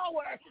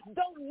power,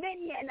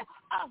 dominion,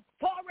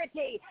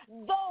 authority,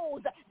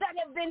 those that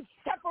have been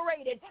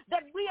separated,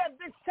 that we have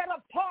been set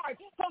apart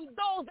from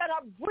those that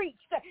are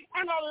breached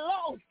and are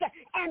lost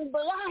and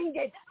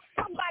blinded.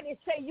 Somebody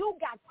say you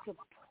got to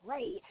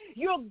pray.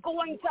 You're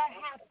going to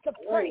have to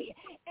pray.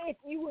 If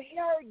you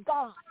heard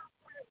God,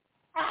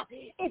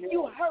 if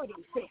you heard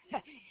him,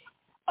 sis,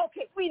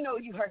 okay, we know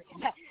you heard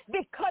him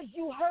because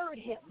you heard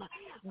him.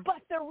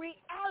 But the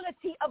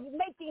reality of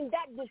making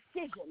that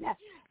decision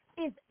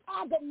is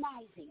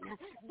agonizing.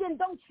 Then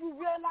don't you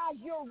realize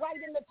you're right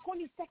in the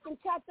 22nd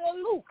chapter of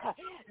Luke?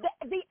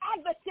 The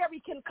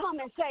adversary can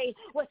come and say,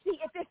 well, see,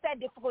 if it's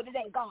that difficult, it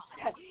ain't God.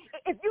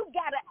 If you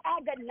got to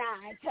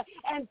agonize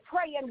and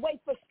pray and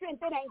wait for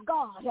strength, it ain't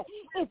God.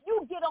 If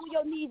you get on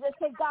your knees and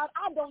say, God,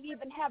 I don't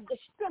even have the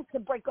strength to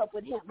break up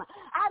with him.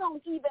 I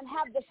don't even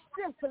have the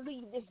strength to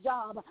leave this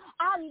job.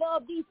 I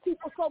love these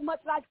people so much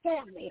like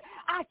family.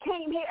 I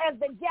came here as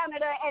the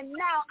janitor, and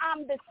now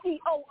I'm the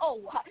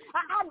COO.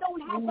 I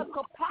don't have the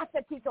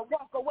capacity to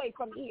walk away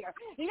from here.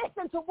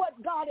 Listen to what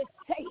God is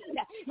saying.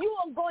 You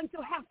are going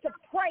to have to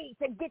pray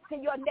to get to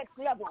your next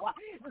level.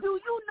 Do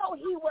you know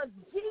he was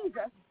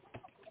Jesus,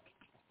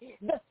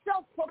 the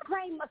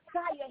self-proclaimed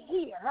Messiah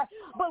here,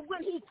 but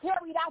when he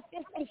carried out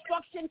this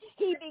instruction,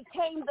 he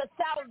became the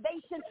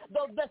salvation,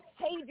 the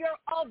Savior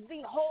of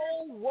the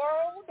whole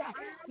world?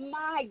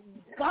 My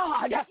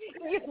God,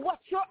 it's what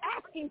you're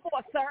asking for,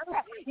 sir.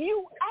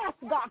 You ask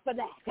God for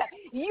that.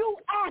 You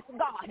ask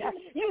God.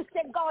 You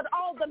said, God,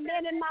 all the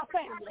men in my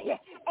family,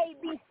 A,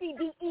 B, C,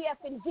 D, E, F,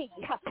 and G.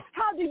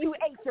 How do you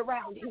H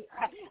around here?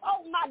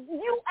 Oh, my,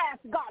 you ask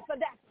God for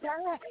that,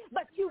 sir,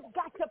 but you've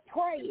got to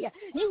pray.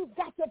 You've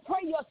got to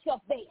pray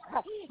yourself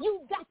there.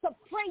 You got to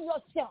pray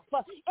yourself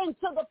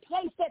into the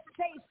place that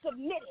says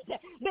submitted,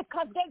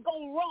 because they're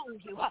going to wrong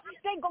you.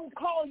 They're going to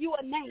call you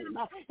a name.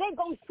 They're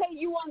going to say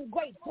you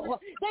ungrateful.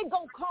 They're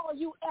going to call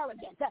you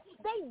arrogant.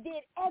 They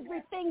did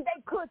everything they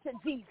could to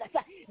Jesus.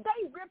 They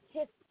ripped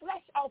his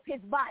flesh off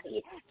his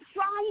body,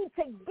 trying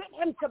to get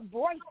him to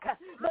break.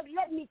 But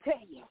let me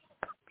tell you,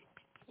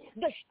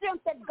 the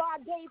strength that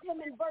God gave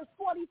him in verse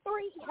 43,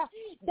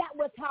 that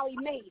was how he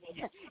made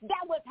it.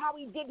 That was how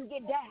he didn't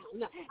get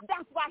down.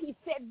 That's why he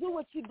said, do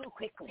what you do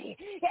quickly.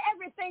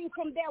 Everything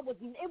from there we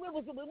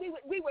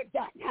were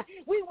done.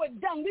 We were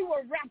done. We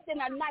were wrapped in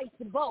a nice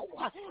bow.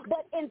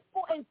 But in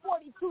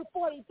 42,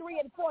 43,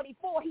 and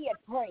 44, he had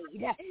prayed.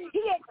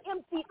 He had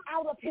emptied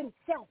out of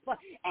himself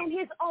and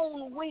his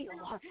own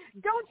will.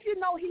 Don't you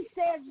know he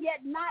says,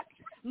 yet not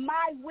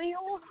my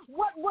will?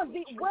 Where was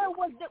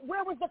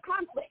the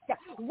conflict?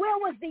 Where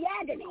was the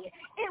agony?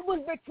 It was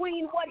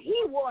between what he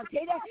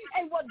wanted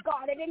and what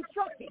God had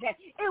instructed.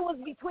 It was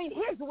between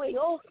his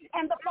will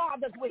and the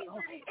Father's will.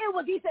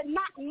 He said,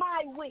 not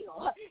my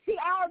will. See,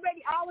 I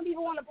don't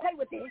even want to play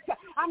with this.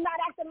 I'm not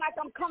acting like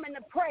I'm coming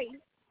to pray.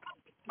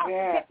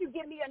 If you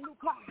give me a new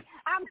car,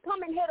 I'm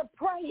coming here to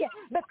pray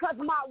because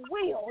my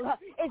will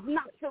is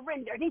not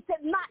surrendered. He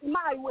said, not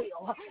my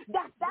will.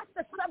 That's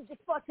the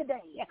subject for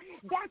today.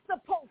 That's the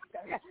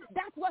poster.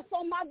 That's what's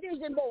on my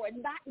vision board,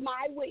 not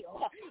my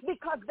will.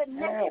 Because the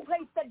next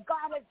place that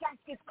God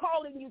is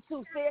calling you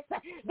to, sis,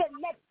 the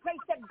next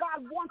place that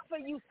God wants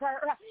for you, sir,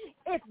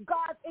 if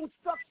God's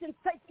instructions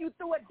take you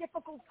through a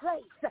difficult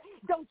place,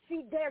 don't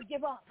you dare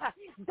give up.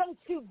 Don't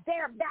you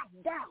dare back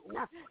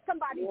down.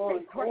 Somebody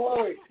say,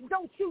 pray.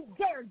 Don't you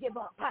dare give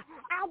up.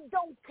 I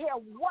don't care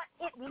what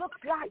it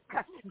looks like.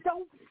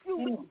 Don't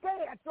you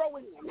dare throw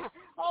it in.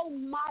 Oh,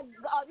 my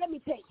God. Let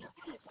me tell you.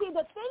 See,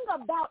 the thing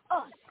about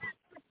us,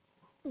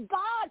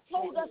 God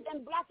told us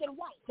in black and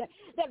white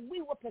that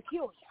we were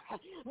peculiar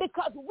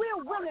because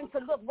we're willing to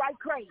look right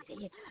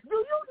crazy. Do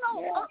you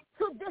know up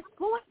to this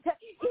point,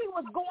 he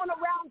was going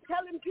around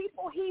telling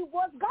people he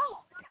was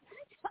God.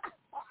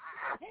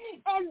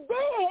 And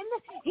then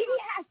he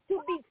has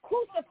to be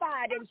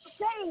crucified and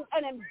shamed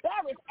and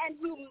embarrassed and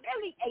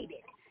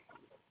humiliated.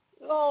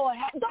 Lord,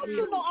 don't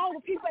you know all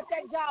the people at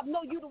that job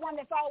know you the one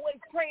that's always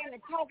praying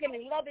and talking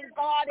and loving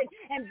God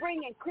and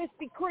bringing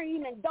Krispy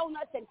Kreme and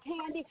donuts and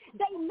candy?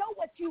 They know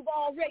what you've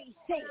already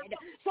said.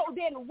 So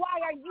then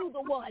why are you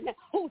the one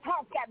whose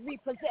house got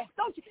repossessed?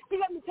 Don't you? See,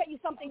 let me tell you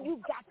something.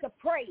 You've got to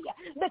pray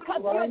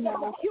because you're the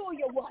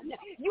peculiar one.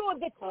 You're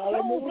the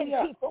chosen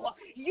people.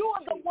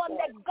 You're the one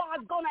that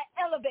God's going to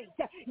elevate.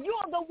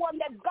 You're the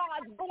one that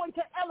God's going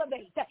to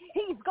elevate.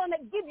 He's going to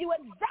give you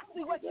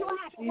exactly what you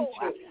ask for,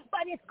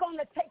 but it's going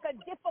to take a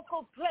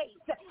difficult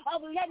place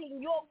of letting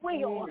your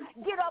will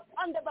get up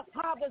under the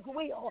Father's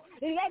will,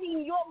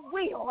 letting your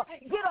will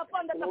get up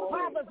under the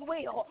Father's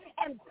will,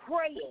 and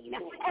praying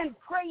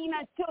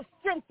until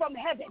strength from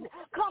heaven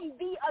come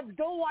be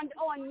adorned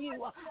on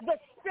you, the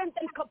strength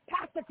and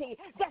capacity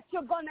that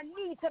you're going to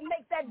need to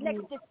make that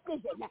next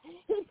decision.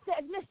 He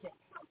said, listen,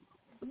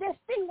 this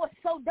thing was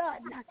so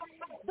done.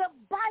 The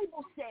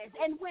Bible says,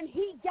 and when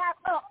he got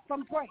up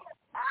from prayer,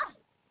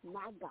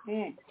 my God.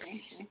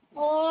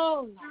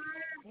 Oh,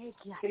 thank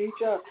you.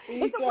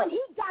 It's when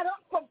he got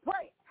up from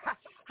prayer.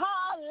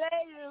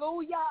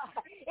 Hallelujah.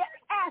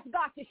 Ask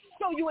God to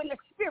show you in the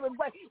spirit.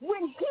 But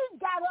when he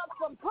got up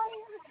from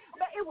prayer,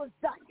 it was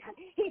done.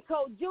 He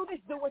told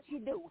Judas, do what you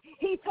do.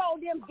 He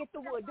told him, get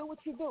the wood, do what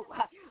you do.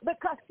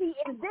 Because, see,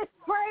 in this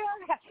prayer,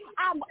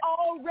 I'm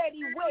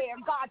already where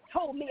God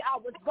told me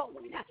I was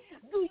going.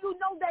 Do you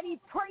know that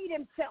he prayed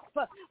himself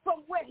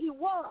from where he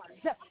was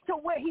to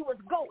where he was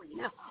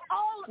going?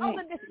 All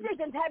other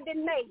decisions have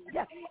been made.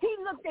 He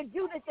looked at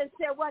Judas and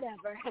said,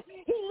 whatever.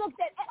 He looked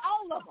at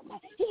all of them.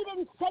 He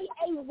didn't say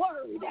a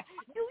word.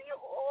 Do you?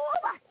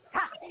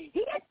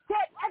 He had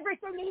said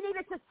everything he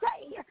needed to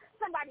say.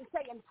 Somebody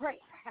say in prayer.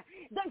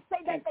 They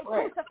say that they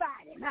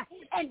crucified him,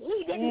 and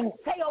he didn't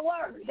say a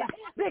word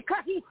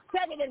because he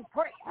said it in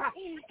prayer.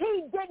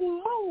 He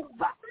didn't move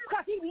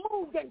because he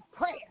moved in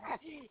prayer.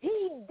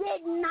 He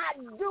did not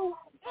do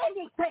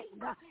anything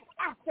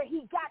after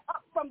he got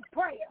up from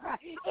prayer.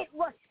 It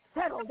was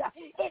settled.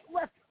 It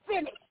was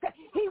finished.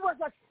 He was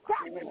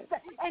established,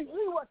 and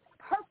he was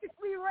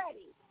perfectly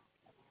ready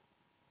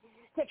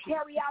to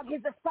carry out his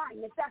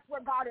assignment. That's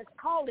where God is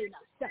calling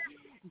us.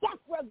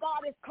 That's where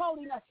God is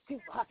calling us to.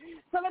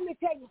 So let me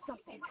tell you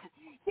something.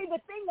 See,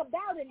 the thing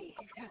about it is,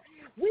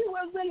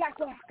 we're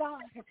like, oh, God,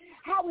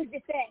 how is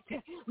it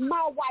that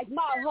my wife,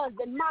 my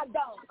husband, my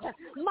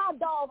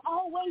dog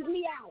always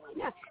meowing,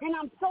 and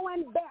I'm so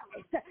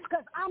embarrassed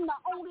because I'm the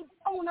only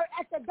owner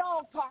at the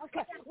dog park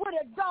with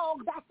a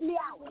dog that's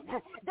meowing.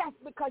 That's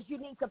because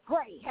you need to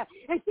pray.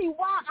 And see,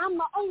 why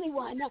I'm the only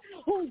one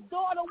whose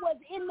daughter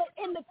was in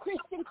the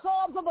Christian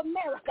Clubs of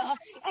America,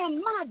 and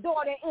my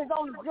daughter is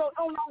on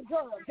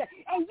drugs.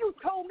 And you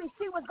told me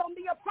she was going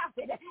to be a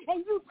prophet. And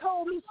you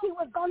told me she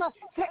was going to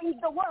change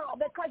the world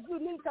because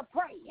you need to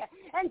pray.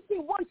 And see,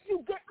 once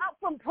you get up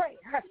from prayer,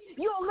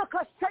 you'll look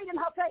her straight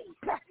in her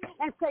face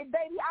and say,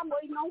 baby, I'm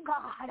waiting on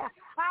God.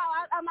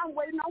 I'm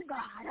waiting on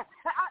God.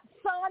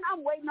 Son,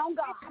 I'm waiting on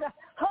God.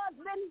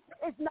 Husband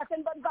is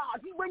nothing but God.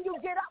 When you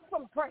get up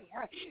from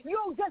prayer,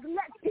 you'll just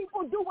let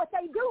people do what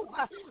they do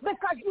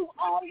because you've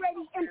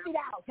already emptied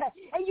out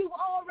and you've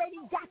already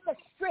got the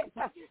strength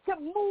to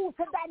move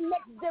to that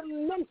next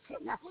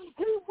dimension.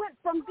 He went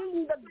from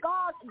being the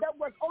God that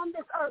was on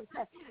this earth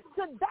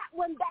to that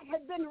one that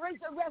had been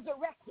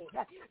resurrected.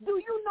 Do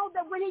you know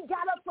that when he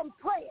got up from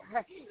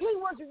prayer, he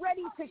was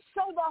ready to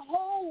show the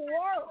whole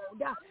world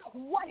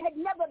what had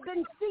never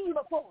been seen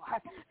before?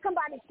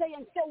 Somebody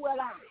saying, so will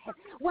I.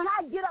 When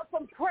I get up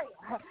from prayer,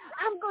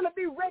 I'm going to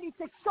be ready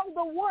to show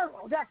the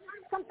world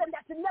something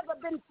that's never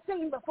been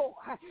seen before,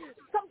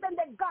 something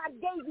that God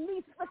gave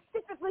me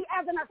specifically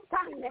as an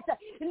assignment.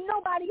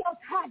 Nobody else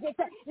has it.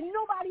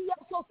 Nobody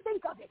else will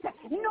think of it.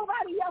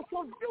 Nobody else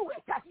will do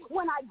it.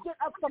 When I get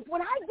up from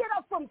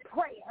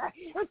prayer,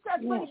 it says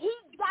when he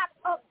got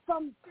up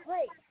from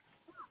prayer,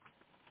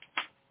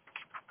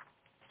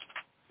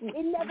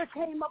 it never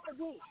came up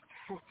again.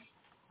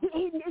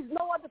 There's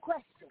no other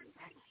questions.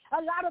 A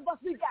lot of us,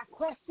 we got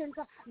questions.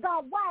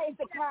 God, why is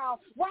the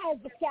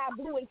sky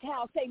blue and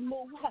cows say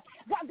moo?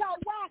 God,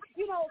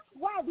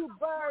 why do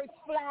birds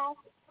fly?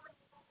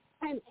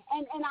 and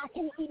I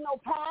can't eat no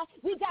pie.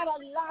 We got a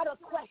lot of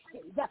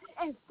questions.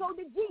 And so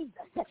did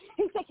Jesus.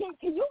 He said,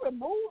 can you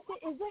remove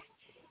the, is it?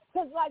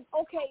 Because, like,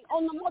 okay,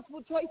 on the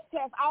multiple choice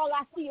test, all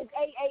I see is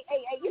A.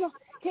 You know,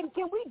 can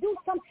we do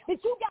something?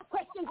 But you got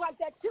questions like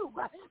that, too.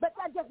 But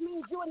that just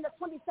means you in the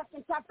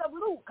 22nd chapter of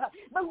Luke.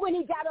 But when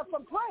he got up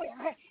from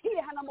prayer, he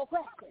didn't have no more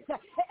questions.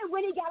 And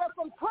when he got up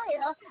from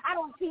prayer, I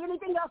don't see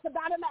anything else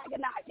about him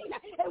agonizing.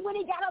 And when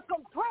he got up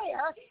from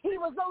prayer, he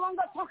was no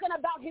longer talking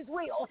about his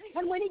will.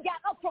 And when he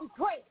got up from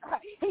prayer,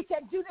 he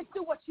said, Judas,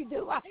 do what you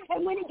do.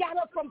 And when he got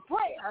up from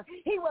prayer,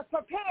 he was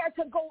prepared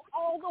to go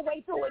all the way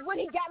through it. When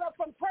he got up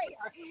from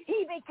prayer,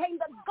 he became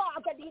the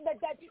God that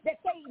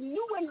they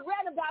knew and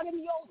read about in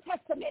the Old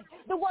Testament,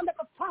 the one that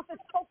the prophets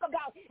spoke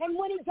about. And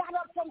when he got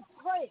up from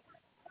prayer,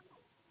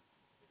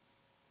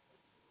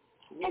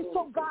 and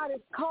so God is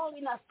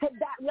calling us to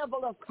that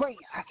level of prayer.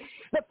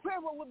 The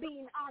prayer where we're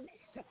being honest.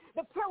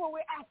 The prayer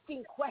where we're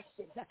asking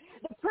questions.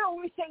 The prayer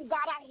where we're saying,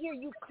 God, I hear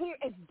you clear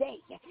as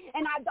day.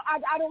 And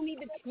I don't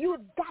even,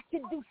 you've got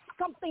to do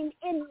something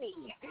in me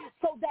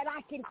so that I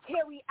can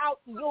carry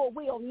out your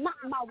will, not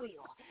my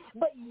will,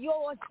 but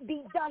yours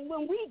be done.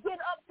 When we get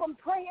up from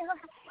prayer,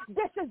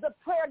 this is the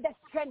prayer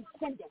that's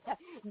transcendent.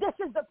 This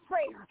is the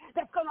prayer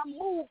that's going to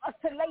move us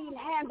to laying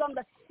hands on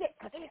the sick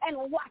and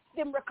watch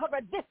them recover.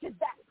 This is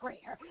that prayer.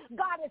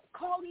 God is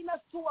calling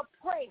us to a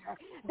prayer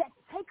that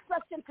takes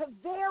us into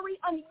very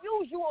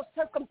unusual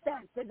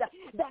circumstances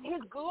that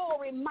his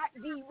glory might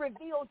be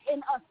revealed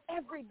in us.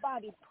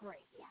 Everybody pray.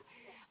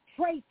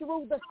 Pray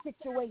through the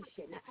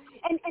situation.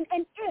 And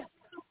if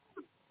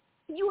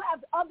you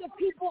have other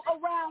people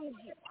around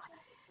you,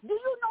 do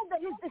you know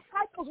that his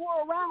disciples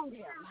were around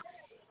him?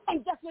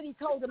 And guess what he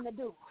told them to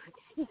do?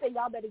 He said,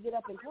 y'all better get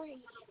up and pray.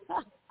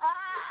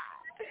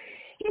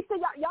 He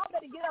said, y'all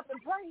better get up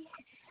and pray.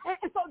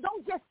 And so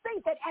don't just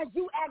think that as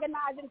you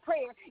agonize in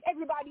prayer,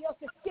 everybody else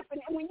is skipping.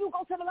 And when you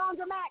go to the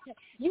laundromat,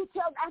 you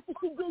tell, after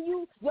she give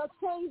you your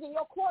change and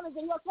your quarters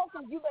and your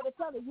tokens, you better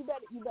tell her, you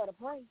better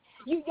pray.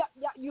 You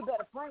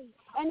better pray.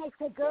 And they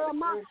say, girl,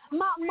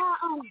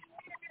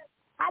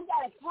 I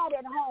got a cat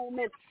at home,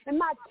 and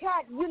my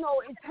cat, you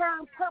know, it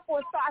turned purple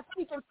and started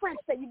speaking French.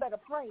 Say, you better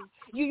pray.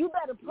 You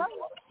better pray.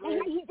 And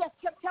he just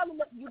kept telling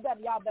them,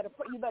 y'all better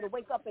pray. You better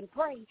wake up and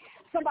pray.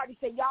 Somebody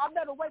said, y'all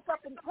better wake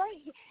up and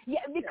pray.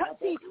 Yeah, because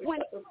see,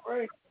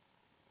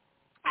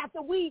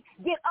 after we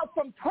get up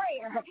from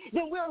prayer,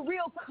 then we're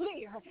real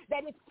clear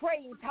that it's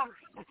praying time.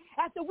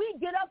 After we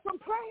get up from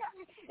prayer,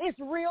 it's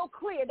real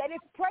clear that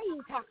it's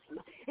praying time.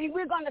 And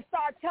we're going to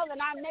start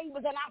telling our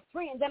neighbors and our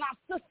friends and our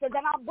sisters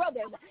and our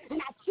brothers and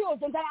our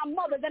children and our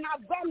mothers and our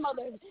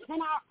grandmothers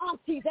and our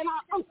aunties and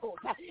our uncles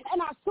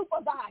and our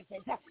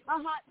supervisors,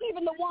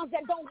 even the ones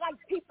that don't like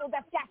people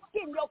that's got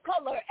skin your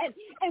color.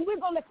 And we're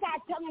going to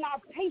start telling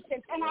our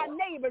patients and our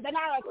neighbors and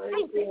our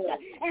accountants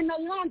and the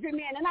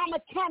laundrymen and our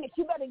mechanics,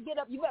 you better get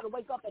up. You better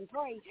wake up and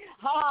pray.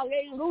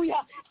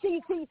 Hallelujah. See,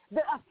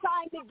 the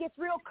assignment gets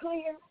real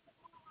clear.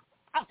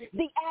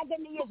 The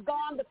agony is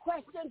gone. The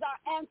questions are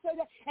answered.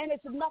 And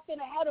it's nothing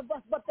ahead of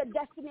us but the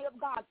destiny of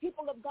God.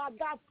 People of God,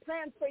 God's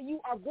plans for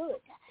you are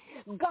good.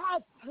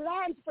 God's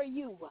plans for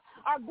you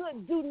are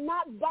good. Do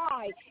not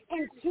buy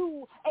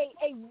into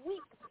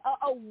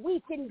a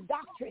weakened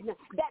doctrine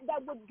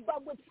that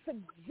would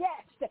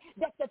suggest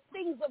that the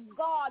things of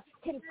God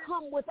can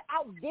come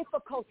without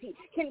difficulty,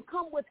 can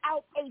come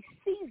without a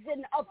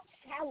season of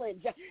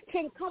challenge,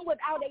 can come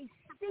without a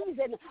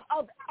season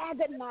of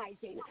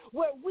agonizing,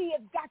 where we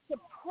have got to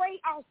pray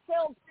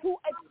ourselves to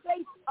a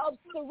place of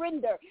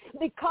surrender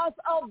because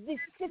of the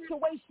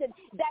situation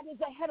that is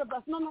ahead of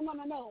us.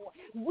 No.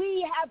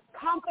 We have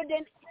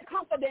confidence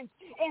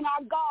in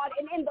our God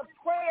and in the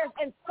prayers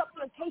and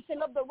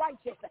supplication of the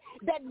righteous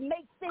that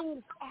make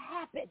things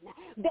happen,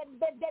 that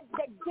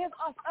give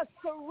us a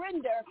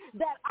surrender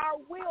that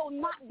our will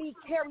not be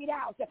carried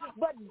out,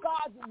 but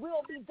God's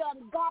will be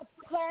done. God's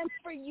plans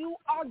for you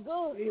are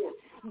good.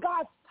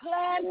 God's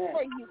plans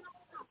for you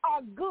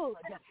are good,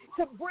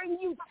 to bring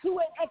you to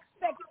an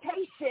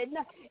expectation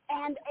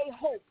and a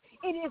hope.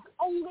 It is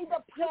only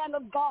the plan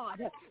of God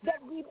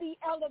that we be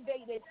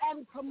elevated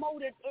and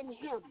promoted in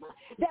him,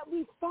 that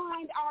we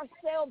find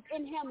ourselves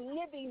in him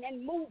living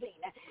and moving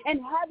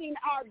and having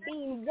our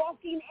being,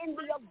 walking in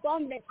the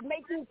abundance,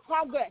 making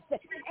progress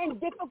in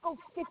difficult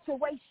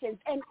situations.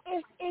 And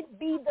if it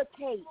be the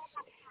case,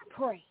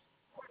 pray.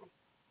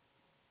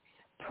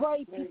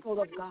 Pray, people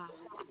of God.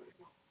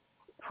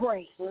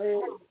 Pray.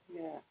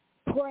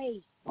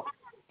 Pray,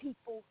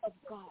 people of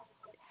God.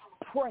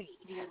 Pray.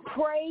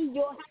 Pray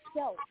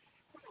yourself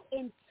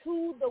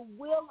into the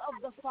will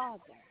of the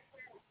Father,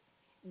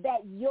 that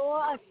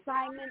your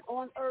assignment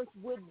on earth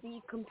would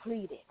be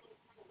completed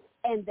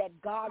and that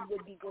God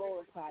would be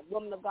glorified.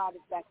 Woman of God,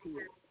 it's back to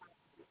you.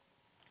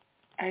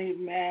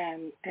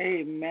 Amen.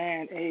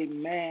 Amen.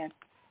 Amen.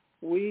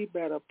 We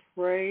better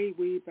pray.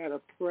 We better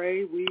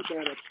pray. We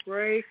better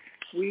pray.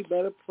 We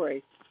better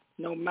pray.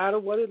 No matter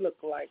what it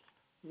looks like,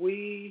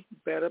 we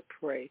better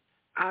pray.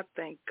 I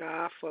thank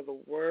God for the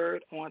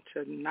word on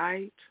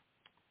tonight.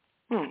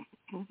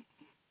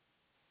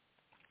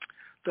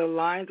 The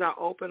lines are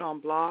open on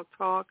Blog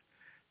Talk.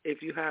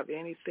 If you have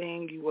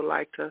anything you would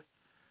like to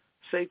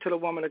say to the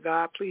woman of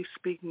God, please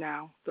speak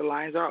now. The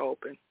lines are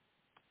open.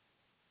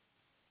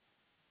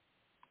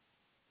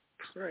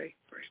 Pray.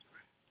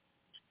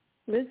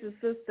 This is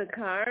Sister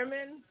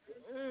Carmen.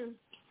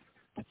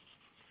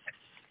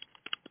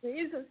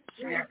 Jesus.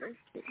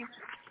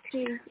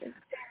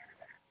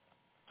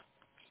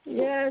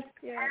 Yes,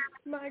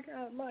 my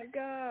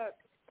God.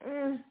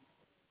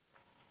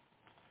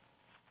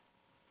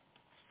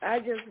 I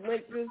just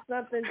went through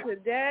something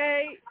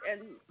today,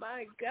 and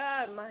my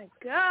God.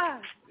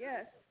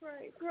 Yes,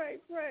 pray.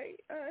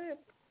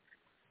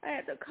 I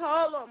had to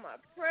call on my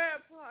prayer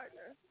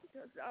partner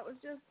because I was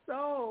just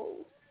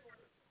so.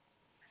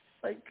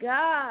 But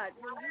God,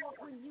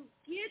 when you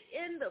get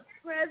in the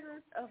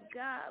presence of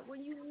God,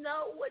 when you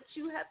know what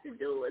you have to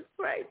do is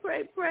pray,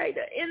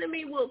 the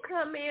enemy will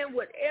come in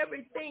with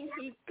everything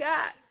he's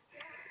got.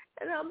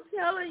 And I'm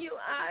telling you,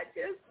 I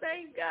just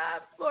thank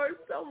God for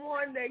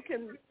someone that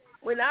can,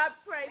 when I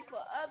pray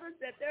for others,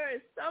 that there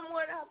is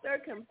someone out there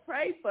can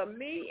pray for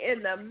me in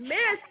the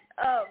midst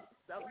of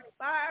some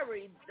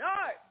fiery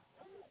darts.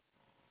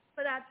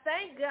 But I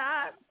thank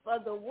God for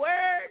the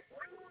word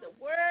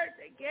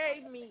that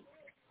gave me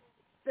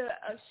the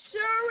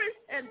assurance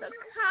and the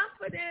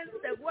confidence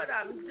that what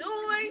I'm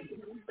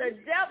doing, the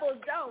devil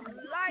don't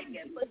like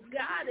it, but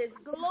God is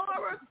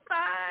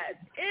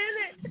glorified in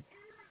it.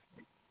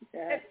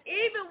 Yes. And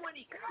even when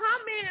he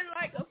come in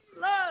like a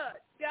flood,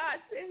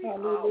 God said he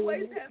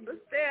always has a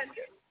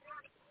standard.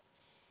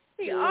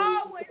 He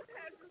always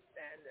has a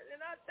standard.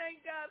 And I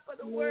thank God for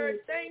the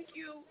word. Thank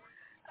you.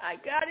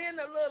 I got in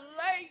a little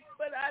late,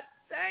 but I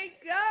thank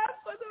God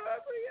for the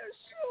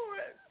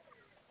reassurance.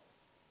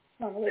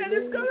 That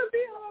it's going to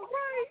be all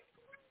right.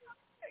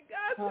 And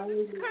God's going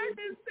to turn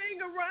this thing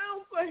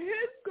around for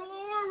his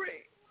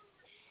glory.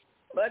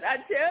 But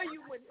I tell you,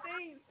 when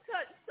things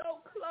touch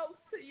so close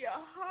to your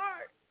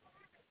heart,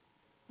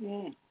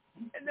 and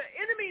the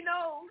enemy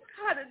knows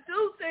how to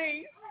do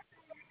things,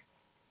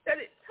 that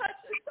it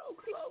touches so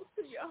close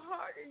to your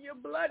heart and your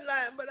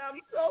bloodline. But I'm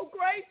so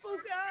grateful,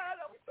 God.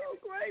 I'm so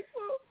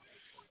grateful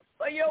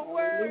for your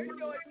word,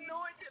 your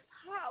anointed,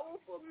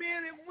 powerful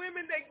men and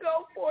women that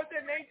go forth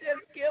and they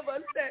just give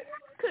us that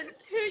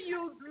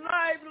continued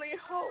lively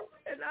hope.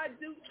 And I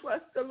do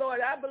trust the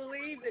Lord. I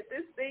believe that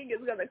this thing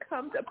is going to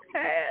come to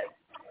pass.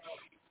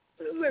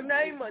 In the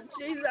name of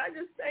Jesus, I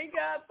just thank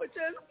God for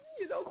just,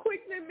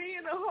 quickening me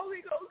and the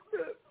Holy Ghost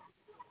to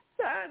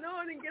sign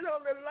on and get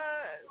on the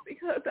line,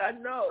 because I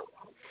know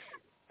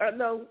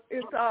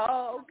it's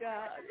all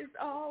God. It's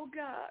all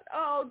God.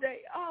 All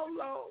day, all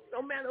long.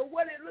 No matter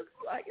what it looks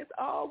like, it's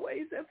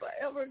always and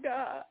forever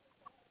God.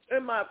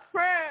 And my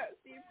prayers,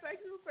 the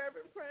effective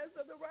fervent prayers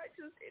of the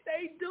righteous,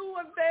 they do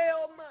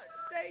avail much.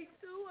 They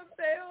do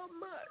avail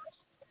much.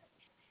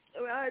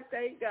 And I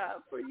thank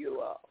God for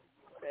you all.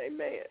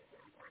 Amen.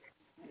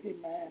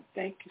 Amen.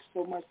 Thank you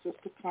so much,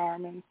 Sister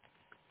Carmen.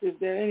 Is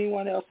there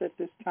anyone else at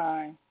this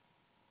time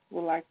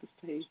would like to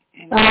say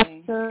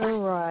anything? Dr.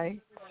 Wright.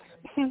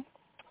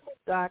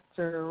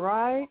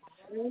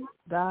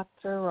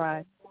 Dr.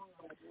 Wright.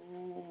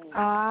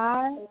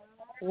 I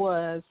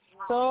was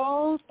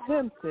so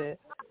tempted,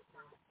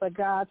 but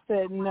God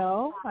said,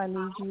 no, I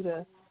need you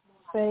to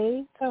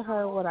say to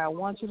her what I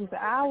want you to say.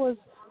 I was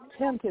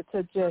tempted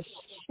to just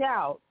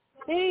shout,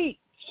 preach.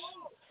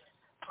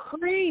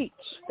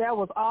 That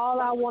was all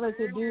I wanted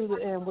to do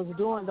and was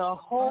doing the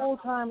whole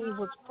time he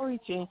was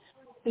preaching,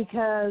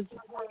 because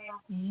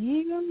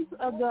years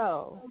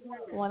ago,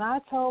 when I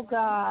told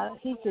God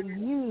he could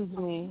use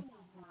me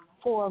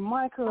for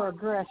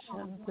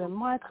microaggressions and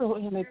micro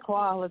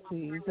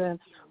inequalities and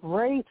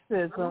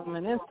racism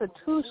and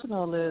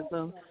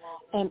institutionalism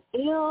and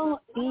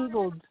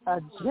evil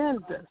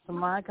agendas,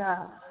 my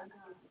God,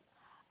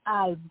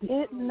 I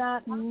did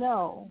not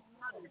know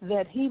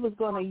that he was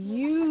going to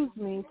use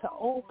me to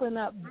open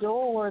up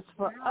doors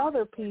for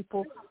other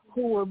people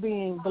who were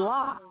being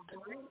blocked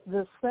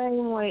the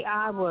same way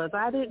I was.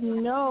 I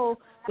didn't know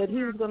that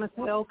he was going to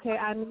say, okay,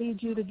 I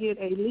need you to get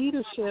a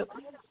leadership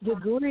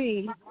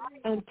degree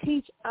and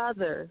teach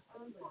others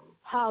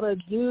how to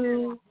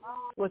do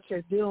what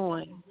you're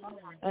doing.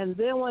 And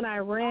then when I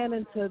ran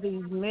into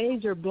these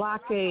major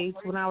blockades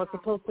when I was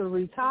supposed to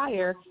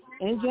retire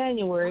in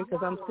January,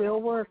 because I'm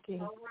still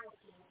working,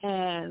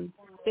 and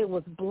it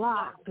was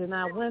blocked, and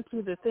I went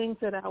through the things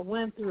that I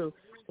went through,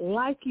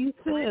 like you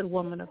said,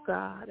 woman of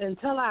God,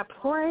 until I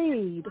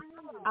prayed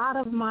out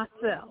of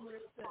myself,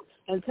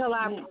 until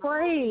I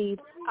prayed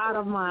out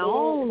of my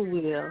own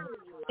will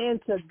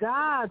into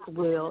God's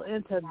will,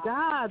 into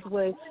God's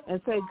way,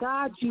 and say,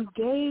 God, you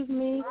gave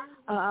me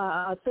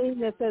a thing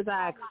that says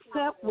I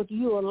accept what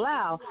you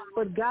allow,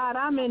 but God,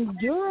 I'm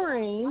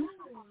enduring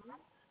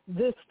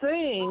this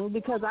thing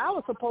because I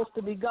was supposed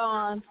to be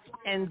gone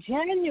in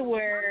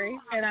January,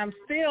 and I'm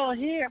still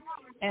here.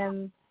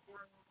 And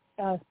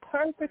a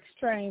perfect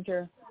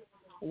stranger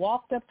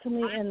walked up to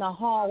me in the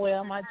hallway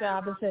of my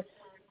job and said,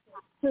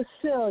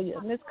 Cecilia,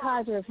 Miss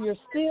Kizer, if you're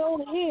still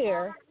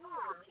here,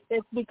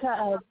 it's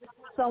because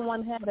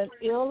someone had an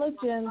ill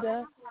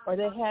agenda or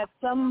they had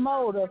some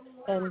motive,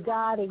 and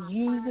God is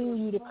using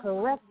you to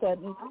correct that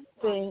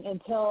thing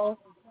until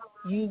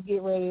you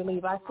get ready to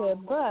leave. I said,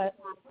 but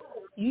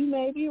you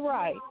may be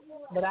right,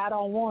 but I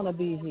don't want to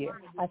be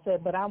here. I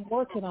said, but I'm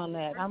working on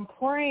that. I'm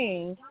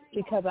praying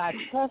because I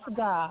trust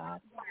God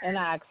and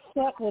I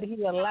accept what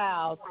he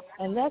allows.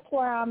 And that's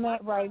where I'm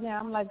at right now.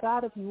 I'm like,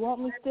 God, if you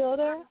want me still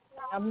there,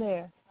 I'm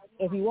there.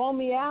 If you want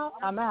me out,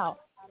 I'm out.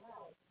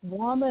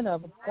 Woman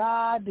of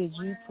God, did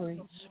you preach?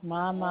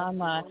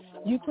 My.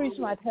 You preached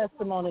my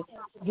testimony.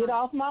 Get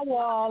off my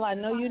wall. I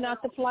know you're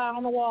not the fly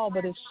on the wall,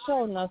 but it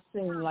sure enough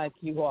seems like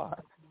you are.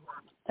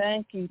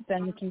 Thank you.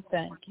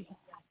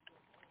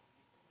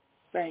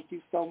 Thank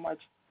you so much,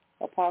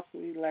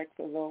 Apostle-elect,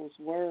 for those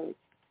words.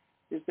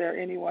 Is there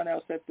anyone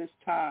else at this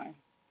time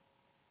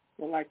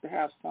who would like to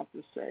have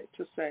something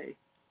to say?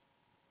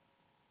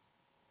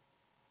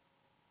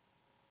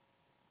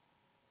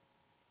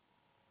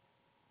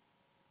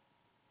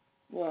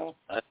 Well,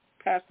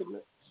 Pastor,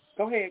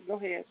 go ahead.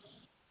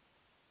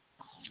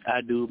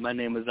 I do. My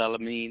name is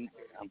Alameen.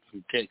 I'm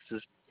from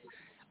Texas.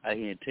 I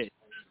here in Texas.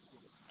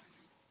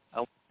 I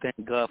want to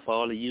thank God for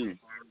all of you.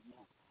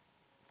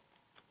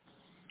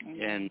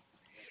 Mm-hmm. And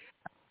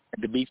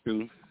to be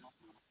true,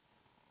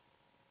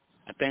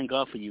 I thank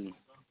God for you.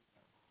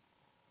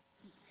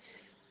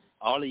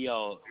 All of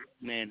y'all,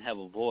 man, have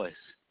a voice.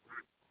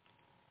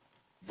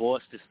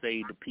 Voice to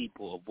save the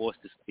people, a voice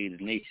to save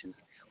the nations.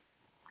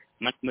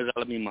 My name is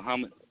Alameen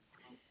Muhammad,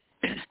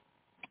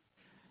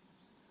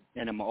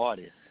 and I'm an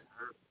artist.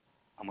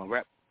 I'm a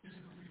rapper.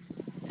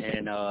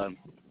 And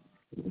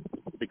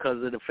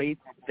because of the faith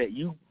that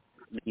you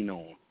lean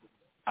on,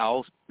 I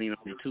also lean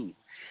on it too,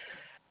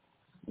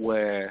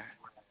 where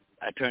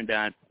I turned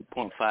down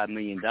 $2.5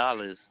 million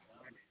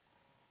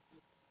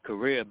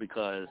career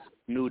because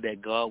I knew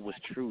that God was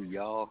true,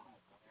 y'all.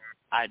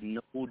 I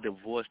know the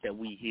voice that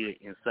we hear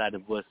inside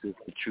of us is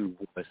the true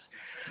voice.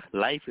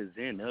 Life is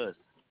in us.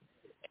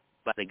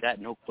 Everybody got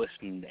no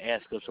question to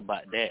ask us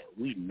about that.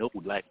 We know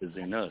life is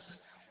in us.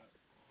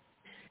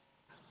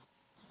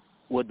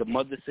 What the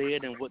mother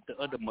said and what the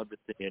other mother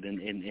said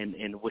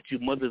and what you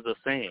mothers are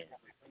saying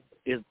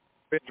is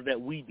that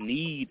we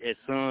need as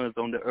sons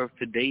on the earth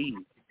today.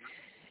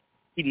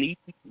 We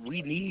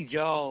need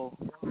y'all.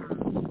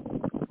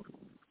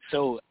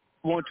 So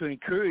I want to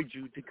encourage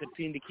you to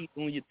continue to keep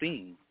doing your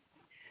thing.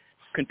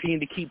 Continue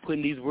to keep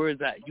putting these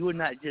words out. You are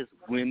not just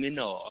women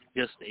or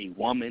just a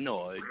woman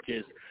or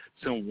just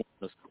someone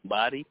or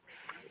somebody.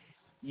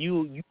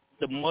 You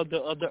the mother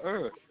of the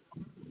earth.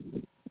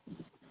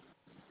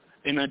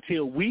 And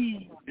until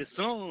we, the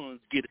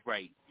sons, get it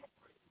right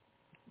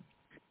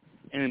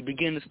and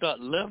begin to start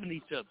loving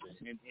each other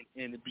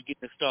and begin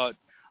to start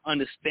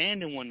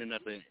understanding one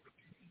another,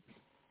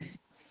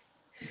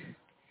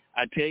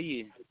 I tell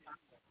you,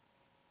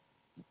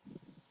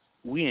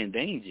 we're in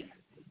danger.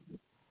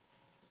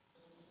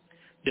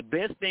 The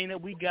best thing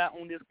that we got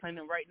on this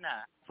planet right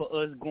now for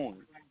us going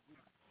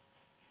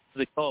to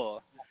the car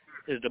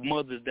is the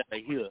mothers that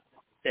are here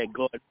that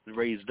God has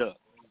raised up.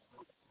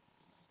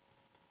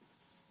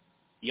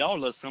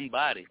 Y'all are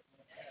somebody.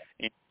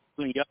 And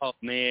y'all,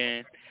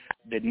 man,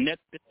 the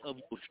nectar of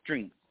your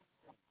strength,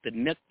 the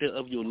nectar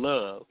of your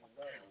love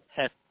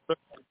has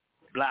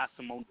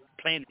blossomed on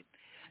the planet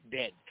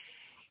that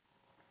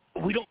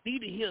we don't need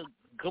to hear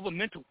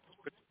governmental.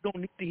 We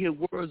don't need to hear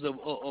words of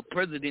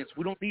presidents.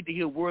 We don't need to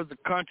hear words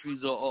of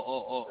countries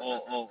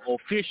or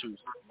officials.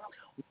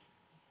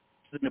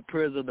 In the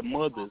prayers of the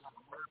mothers,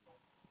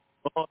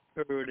 God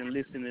heard and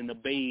listened and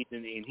obeyed,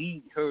 and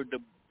he heard the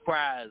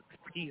cries.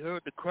 He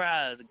heard the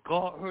cries.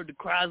 God heard the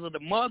cries of the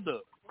mother.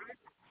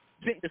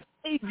 Sent the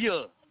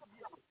Savior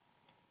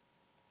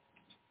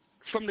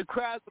from the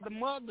cries of the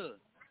mother.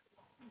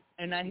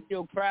 And I hear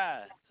your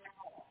cries.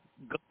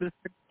 God is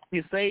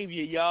your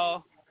Savior,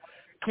 y'all.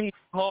 Clean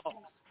hearts.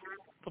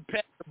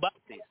 Prepare the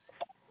bodies.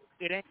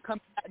 It ain't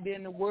coming out there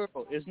in the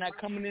world. It's not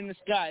coming in the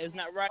sky. It's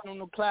not riding on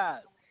the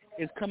clouds.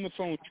 It's coming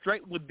from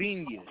straight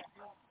within you.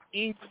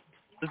 In you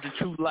is the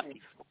true life.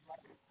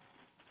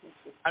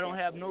 I don't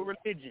have no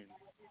religion.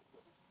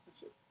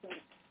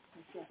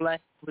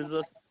 Black is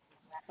us.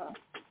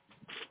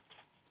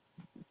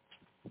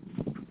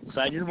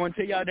 So I just want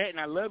to tell y'all that, and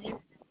I love you.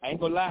 I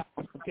ain't gonna lie.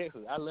 I'm from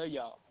Texas. I love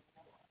y'all.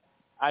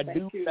 I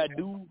do.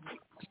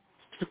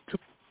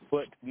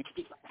 But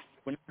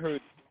when I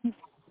heard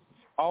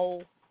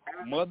all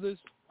mothers,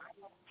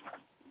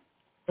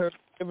 heard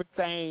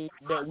everything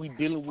that we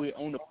dealing with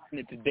on the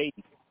planet today.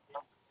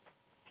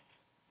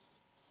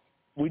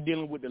 We're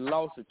dealing with the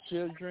loss of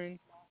children.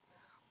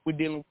 We're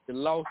dealing with the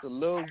loss of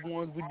loved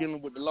ones. We're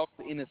dealing with the loss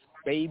of innocent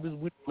babies.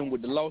 We're dealing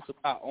with the loss of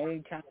our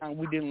own kind.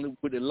 We're dealing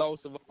with the loss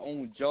of our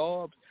own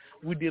jobs.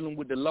 We're dealing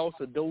with the loss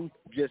of those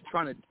just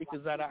trying to take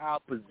us out of our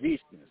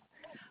positions.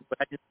 But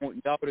I just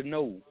want y'all to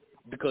know,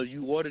 because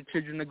you are the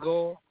children of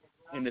God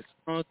and the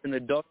sons and the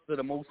daughters of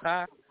the Most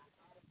High,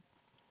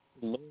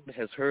 the Lord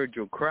has heard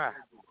your cry.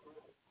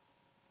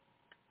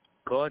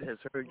 God has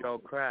heard y'all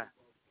cry.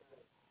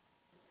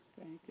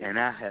 And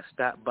I have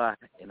stopped by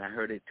and I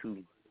heard it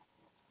too.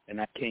 And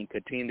I can't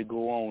continue to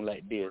go on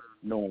like this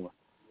knowing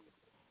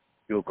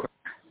you'll cry.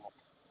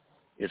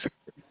 It's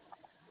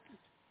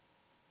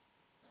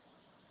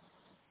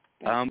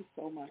Thank you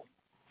so much.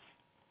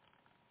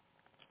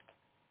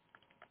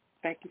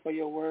 Thank you for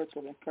your words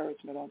of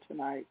encouragement on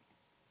tonight.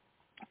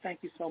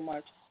 Thank you so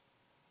much.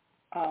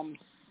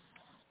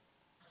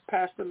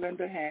 Pastor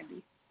Linda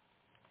Handy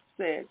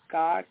said,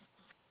 God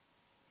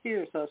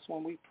hears us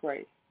when we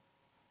pray,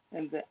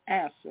 and the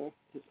answer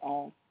is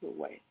on the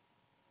way.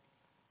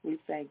 We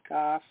thank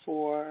God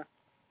for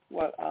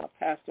what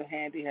Pastor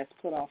Handy has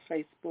put on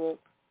Facebook.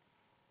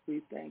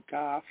 We thank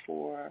God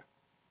for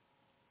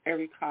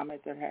every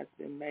comment that has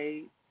been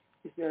made.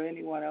 Is there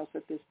anyone else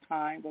at this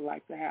time would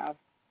like to have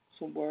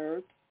some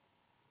words?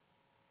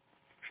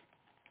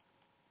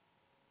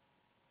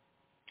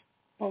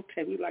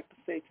 Okay, we'd like to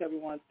say to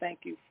everyone,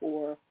 thank you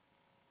for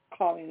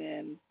calling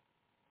in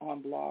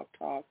on Blog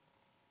Talk.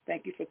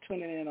 Thank you for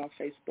tuning in on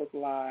Facebook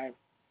Live.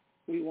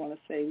 We want to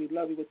say we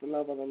love you with the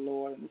love of the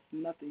Lord, and there's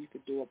nothing you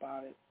can do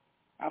about it.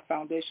 Our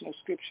foundational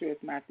scripture is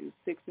Matthew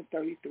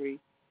 6:33.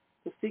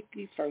 To seek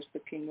ye first the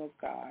kingdom of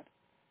God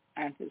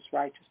and his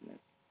righteousness,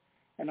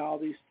 and all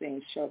these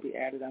things shall be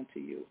added unto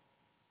you.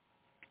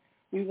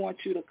 We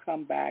want you to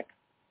come back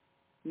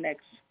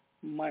next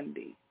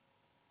Monday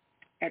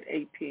at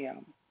 8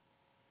 p.m.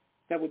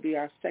 That would be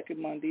our second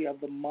Monday of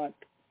the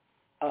month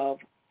of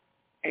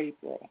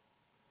April.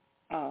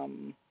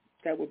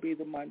 That would be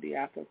the Monday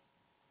after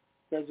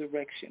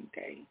Resurrection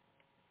Day.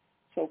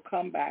 So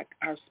come back.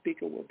 Our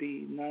speaker will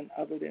be none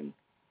other than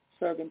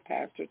Servant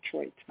Pastor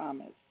Troy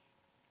Thomas.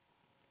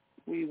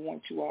 We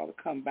want you all to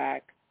come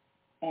back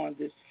on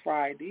this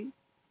Friday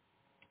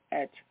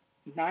at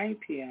 9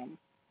 p.m.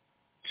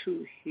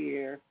 to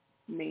hear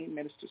me,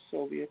 Minister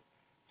Sylvia,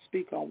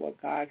 speak on what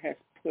God has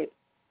put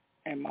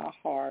in my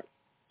heart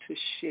to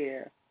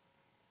share.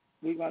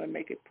 We're going to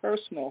make it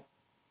personal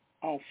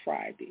on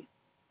Friday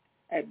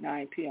at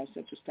 9 p.m.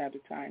 Central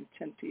Standard Time,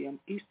 10 p.m.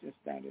 Eastern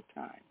Standard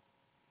Time.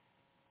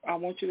 I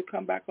want you to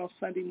come back on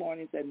Sunday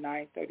mornings at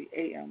 9:30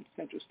 a.m.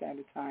 Central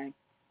Standard Time,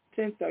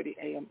 10:30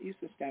 a.m.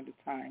 Eastern Standard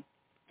Time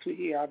to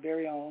hear our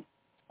very own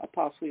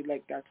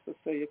Apostle-elect Dr.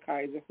 Sylvia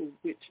Kizer,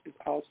 which is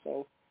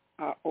also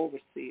our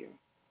overseer.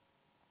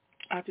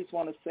 I just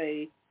want to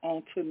say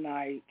on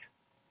tonight,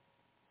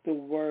 the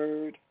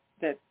word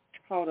that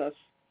taught us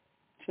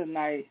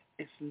tonight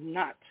is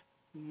not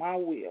my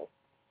will,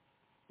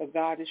 but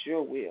God is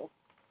your will.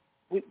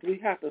 We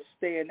have to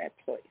stay in that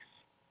place.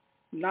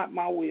 Not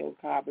my will,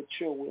 God, but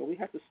your will. We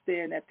have to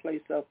stay in that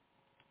place of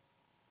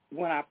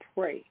when I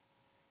pray,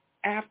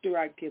 after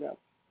I get up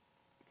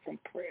from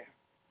prayer.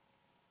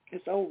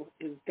 It's over.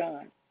 It's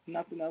done.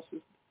 Nothing else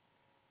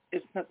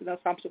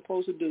I'm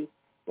supposed to do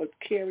but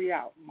carry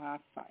out my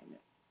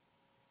assignment.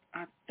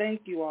 I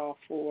thank you all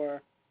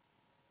for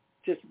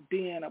just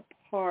being a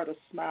part of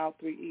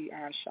S.M.I.L.E.3E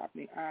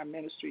IronSharpeningIron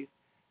Ministries,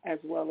 as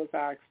well as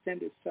our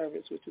extended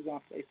service, which is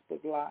on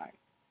Facebook Live.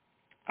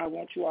 I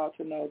want you all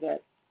to know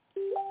that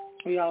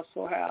we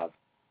also have,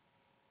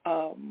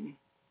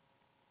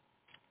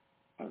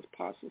 as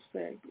Apostle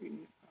said,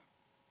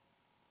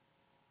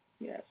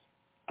 yes,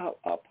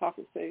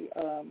 Apostle said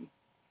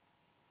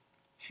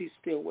she's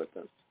still with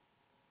us.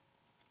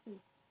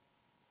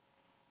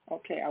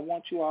 Okay, I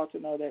want you all to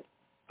know that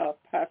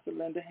Pastor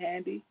Linda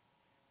Handy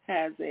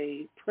has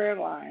a prayer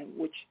line,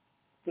 which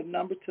the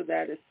number to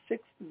that is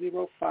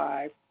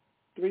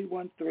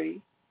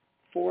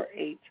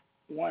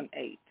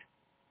 605-313-4818.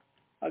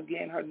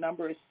 Again, her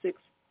number is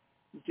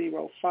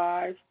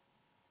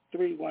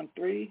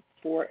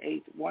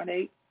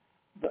 605-313-4818.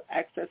 The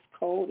access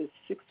code is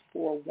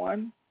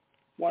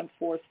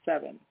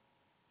 641147.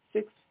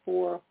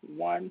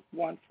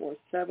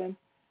 641147.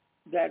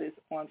 That is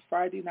on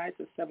Friday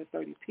nights at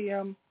 7:30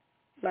 p.m.,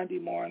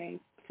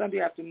 Sunday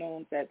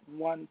afternoons at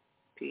 1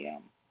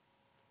 p.m.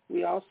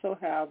 We also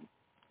have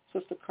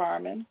Sister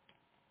Carmen,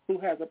 who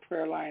has a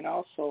prayer line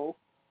also.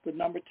 The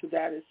number to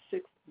that is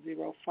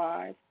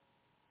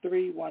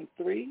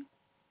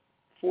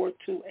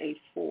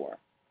 605-313-4284.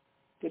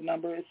 The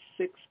number is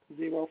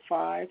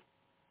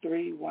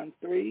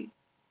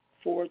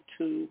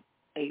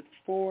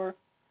 605-313-4284.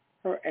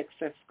 Her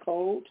access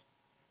code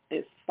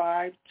is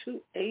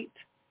 528-2607.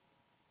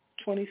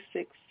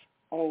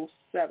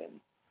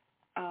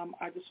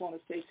 I just want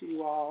to say to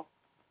you all,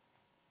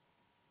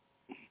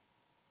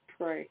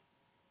 pray.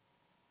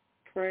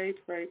 Pray,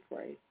 pray,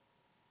 pray.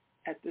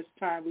 At this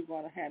time, we're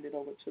going to hand it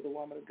over to the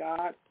woman of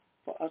God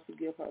for us to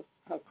give her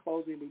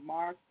closing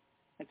remarks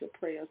and to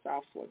pray us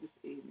out for this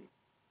evening.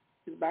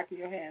 It's back in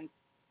your hands,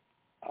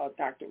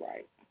 Dr.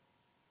 Wright.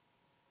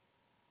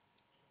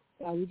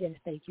 God, we just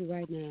thank you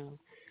right now,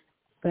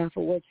 God,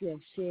 for what you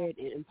have shared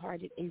and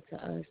imparted into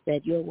us,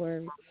 that your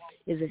word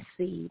is a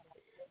seed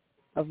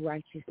of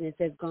righteousness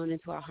that's gone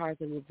into our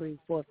hearts and will bring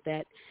forth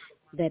that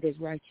is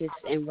righteous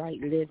and right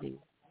living.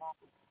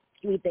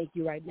 We thank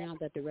you right now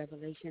that the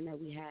revelation that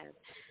we have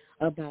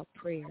about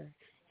prayer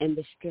and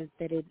the strength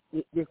that it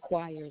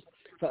requires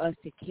for us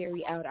to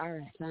carry out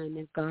our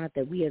assignments, God,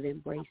 that we have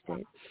embraced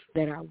it,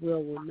 that our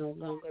will no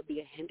longer be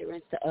a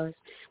hindrance to us,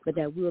 but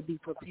that we'll be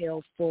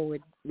propelled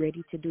forward,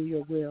 ready to do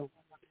your will,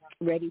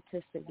 ready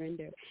to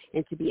surrender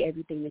and to be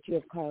everything that you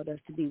have called us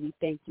to be. We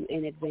thank you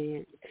in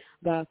advance,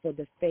 God, for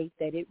the faith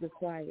that it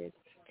requires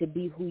to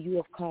be who you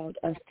have called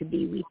us to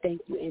be. We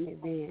thank you in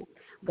advance,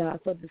 God,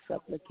 for the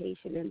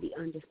supplication and the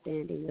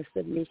understanding, the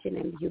submission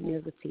and the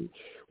humility.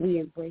 We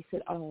embrace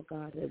it all,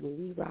 God, that when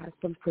we rise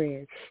from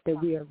prayer,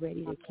 that we are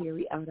ready to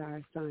carry out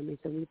our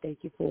assignments, and we thank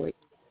you for it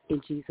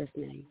in Jesus'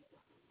 name.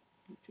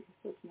 In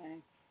Jesus'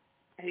 name.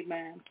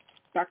 Amen.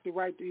 Dr.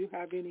 Wright, do you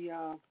have any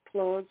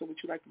plugs, or would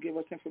you like to give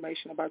us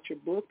information about your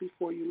book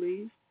before you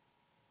leave?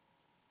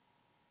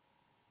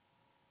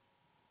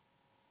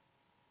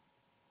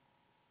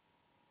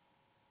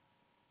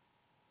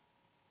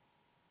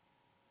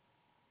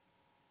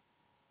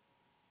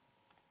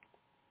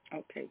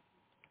 Okay.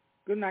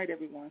 Good night,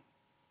 everyone.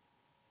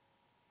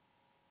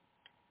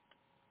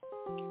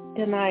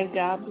 Good night.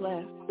 God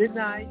bless. Good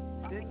night.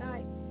 Good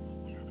night.